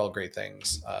 Those are all great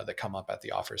things that come up at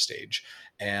the offer stage.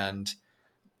 And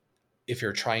if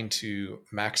you're trying to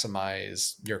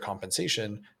maximize your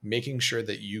compensation, making sure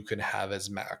that you can have as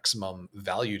maximum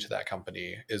value to that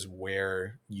company is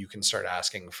where you can start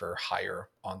asking for higher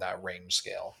on that range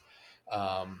scale.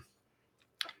 Um,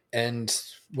 and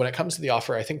when it comes to the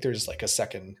offer, I think there's like a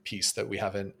second piece that we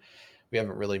haven't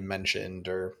really mentioned,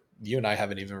 or you and I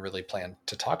haven't even really planned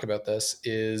to talk about this.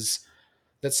 Is,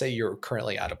 let's say you're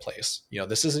currently at a place.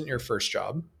 This isn't your first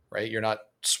job, right? You're not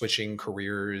switching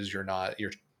careers.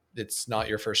 It's not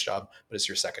your first job, but it's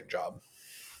your second job.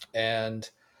 And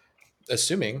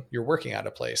assuming you're working at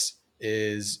a place,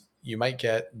 is you might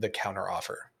get the counter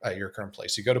offer at your current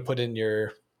place. You go to put in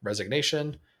your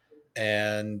resignation,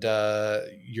 and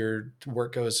your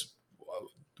work goes,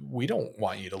 we don't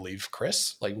want you to leave,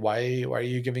 Chris. Like, why are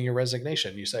you giving your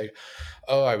resignation? You say,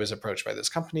 oh, I was approached by this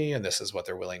company and this is what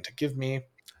they're willing to give me.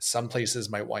 Some places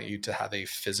might want you to have a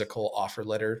physical offer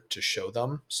letter to show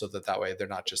them, so that way they're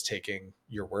not just taking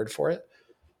your word for it.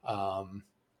 Um,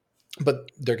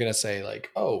 but they're going to say, like,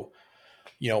 oh,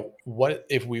 what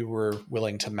if we were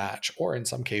willing to match? Or in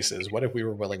some cases, what if we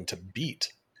were willing to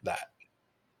beat that?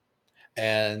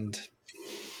 And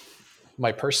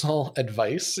my personal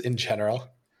advice in general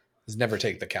is never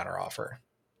take the counter offer.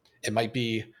 It might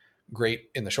be great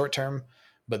in the short term,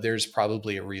 but there's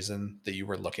probably a reason that you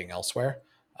were looking elsewhere.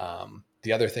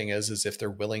 The other thing is if they're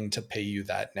willing to pay you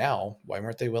that now, why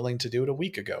weren't they willing to do it a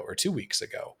week ago or 2 weeks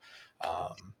ago?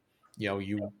 Um,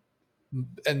 you,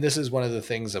 and this is one of the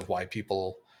things of why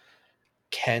people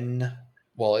can,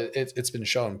 well, it's been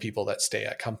shown people that stay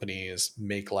at companies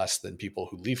make less than people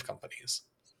who leave companies.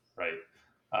 Right.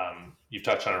 You've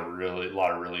touched on a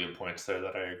lot of really good points there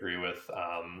that I agree with.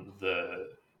 The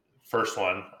first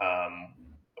one,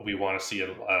 we want to see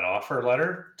an offer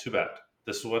letter. Too bad.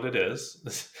 This is what it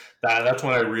is. That's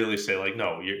when I really say, like,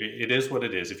 no, it is what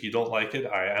it is. If you don't like it,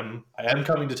 I am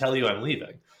coming to tell you I'm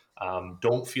leaving.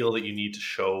 Don't feel that you need to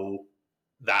show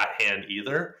that hand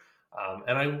either.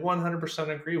 And I 100%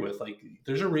 agree with, like,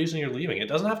 there's a reason you're leaving. It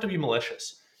doesn't have to be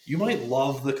malicious. You might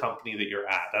love the company that you're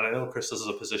at, and I know, Chris, this is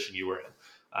a position you were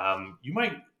in. You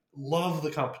might love the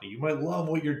company, you might love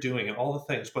what you're doing and all the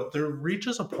things, but there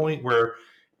reaches a point where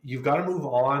you've got to move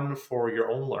on for your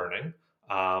own learning.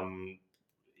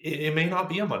 It may not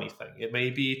be a money thing. It may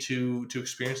be to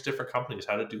experience different companies,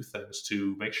 how to do things,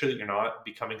 to make sure that you're not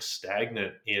becoming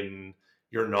stagnant in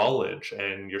your knowledge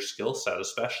and your skill set,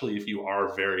 especially if you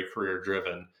are very career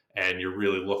driven and you're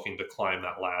really looking to climb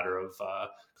that ladder of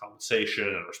compensation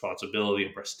and responsibility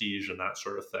and prestige and that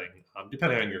sort of thing,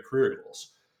 depending on your career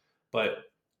goals.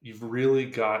 But you've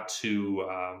got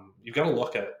to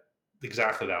look at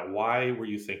exactly that. Why were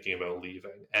you thinking about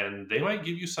leaving? And they might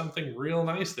give you something real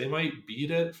nice. They might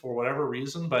beat it for whatever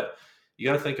reason, but you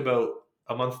got to think about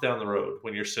a month down the road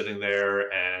when you're sitting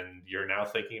there and you're now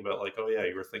thinking about, like, oh yeah,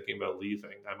 you were thinking about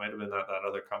leaving. I might have been at that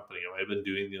other company. I might have been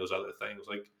doing those other things.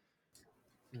 Like,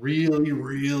 really,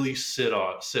 really sit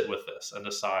with this and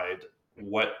decide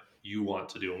what you want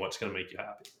to do and what's going to make you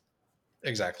happy.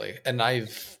 Exactly. And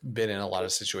I've been in a lot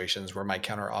of situations where my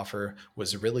counter offer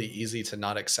was really easy to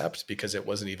not accept because it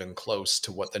wasn't even close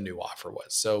to what the new offer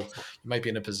was. So you might be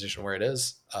in a position where it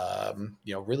is,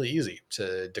 really easy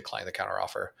to decline the counter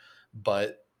offer.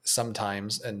 But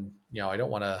sometimes, and, I don't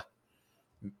want to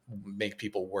make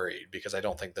people worried because I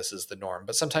don't think this is the norm,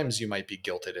 but sometimes you might be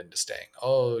guilted into staying.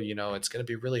 Oh, it's going to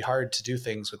be really hard to do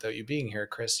things without you being here,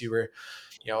 Chris. You were,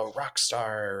 a rock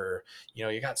star, or,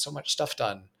 you got so much stuff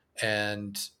done.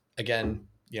 And again,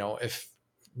 if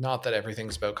not that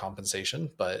everything's about compensation,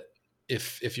 but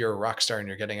if you're a rock star and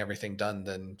you're getting everything done,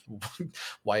 then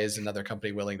why is another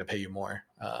company willing to pay you more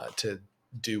to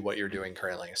do what you're doing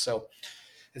currently? So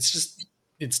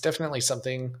it's definitely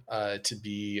something to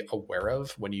be aware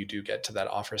of when you do get to that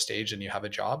offer stage and you have a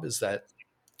job, is that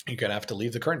you're going to have to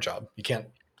leave the current job. You can't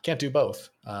can't do both.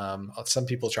 Some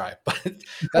people try, but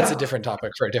that's a different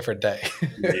topic for a different day.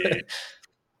 Yeah.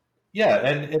 Yeah,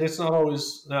 and it's not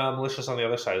always malicious on the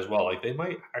other side as well. Like they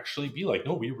might actually be like,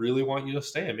 no, we really want you to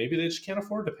stay, and maybe they just can't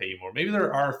afford to pay you more. Maybe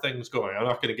there are things going. I'm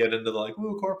not going to get into the like,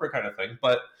 ooh, corporate kind of thing,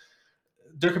 but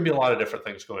there can be a lot of different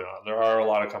things going on. There are a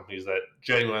lot of companies that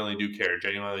genuinely do care,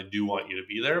 genuinely do want you to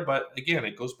be there. But again,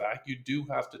 it goes back. You do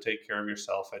have to take care of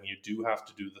yourself, and you do have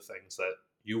to do the things that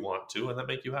you want to and that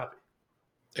make you happy.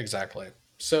 Exactly.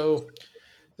 So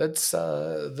let's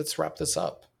wrap this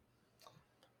up.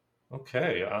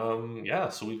 Okay. Yeah.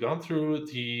 So we've gone through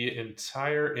the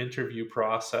entire interview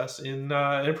process in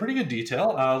pretty good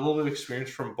detail. A little bit of experience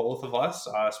from both of us,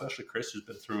 especially Chris, who's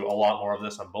been through a lot more of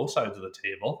this on both sides of the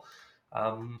table.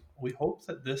 We hope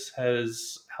that this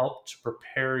has helped to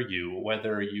prepare you,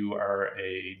 whether you are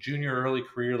a junior early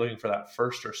career looking for that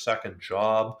first or second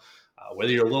job,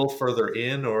 whether you're a little further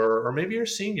in, or maybe you're a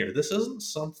senior. This isn't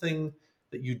something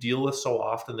that you deal with so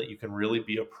often that you can really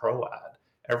be a pro at.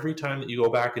 Every time that you go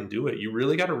back and do it, you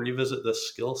really got to revisit this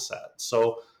skill set.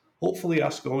 So hopefully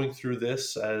us going through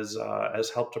this has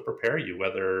helped to prepare you,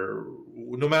 whether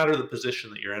no matter the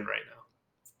position that you're in right now.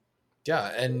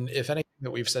 Yeah, and if anything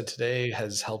that we've said today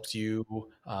has helped you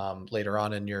later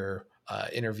on in your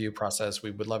interview process,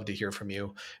 we would love to hear from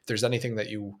you. If there's anything that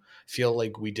you feel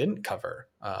like we didn't cover,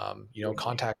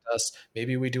 contact us.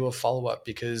 Maybe we do a follow up,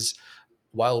 because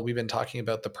while we've been talking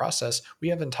about the process, we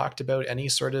haven't talked about any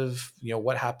sort of,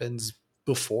 what happens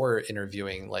before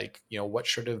interviewing, like, what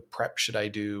sort of prep should I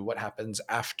do? What happens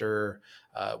after?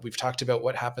 We've talked about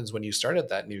what happens when you start at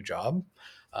that new job.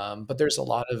 But there's a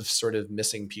lot of sort of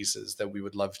missing pieces that we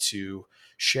would love to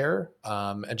share,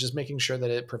 and just making sure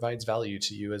that it provides value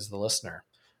to you as the listener.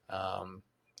 Um,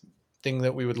 Thing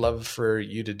that we would love for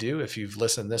you to do if you've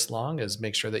listened this long is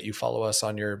make sure that you follow us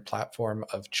on your platform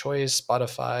of choice: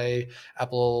 Spotify,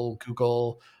 Apple,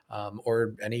 Google,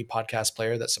 or any podcast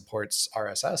player that supports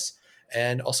RSS.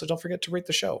 And also, don't forget to rate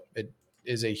the show. It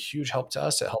is a huge help to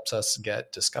us. It helps us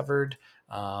get discovered,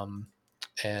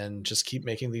 and just keep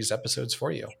making these episodes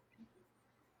for you.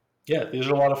 Yeah, these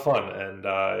are a lot of fun, and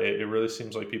it really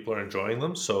seems like people are enjoying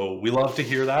them. So we love to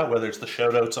hear that, whether it's the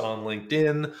shout outs on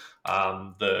LinkedIn,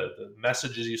 the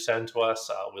messages you send to us.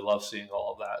 We love seeing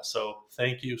all of that. So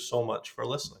thank you so much for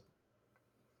listening.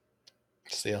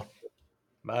 See ya.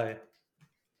 Bye.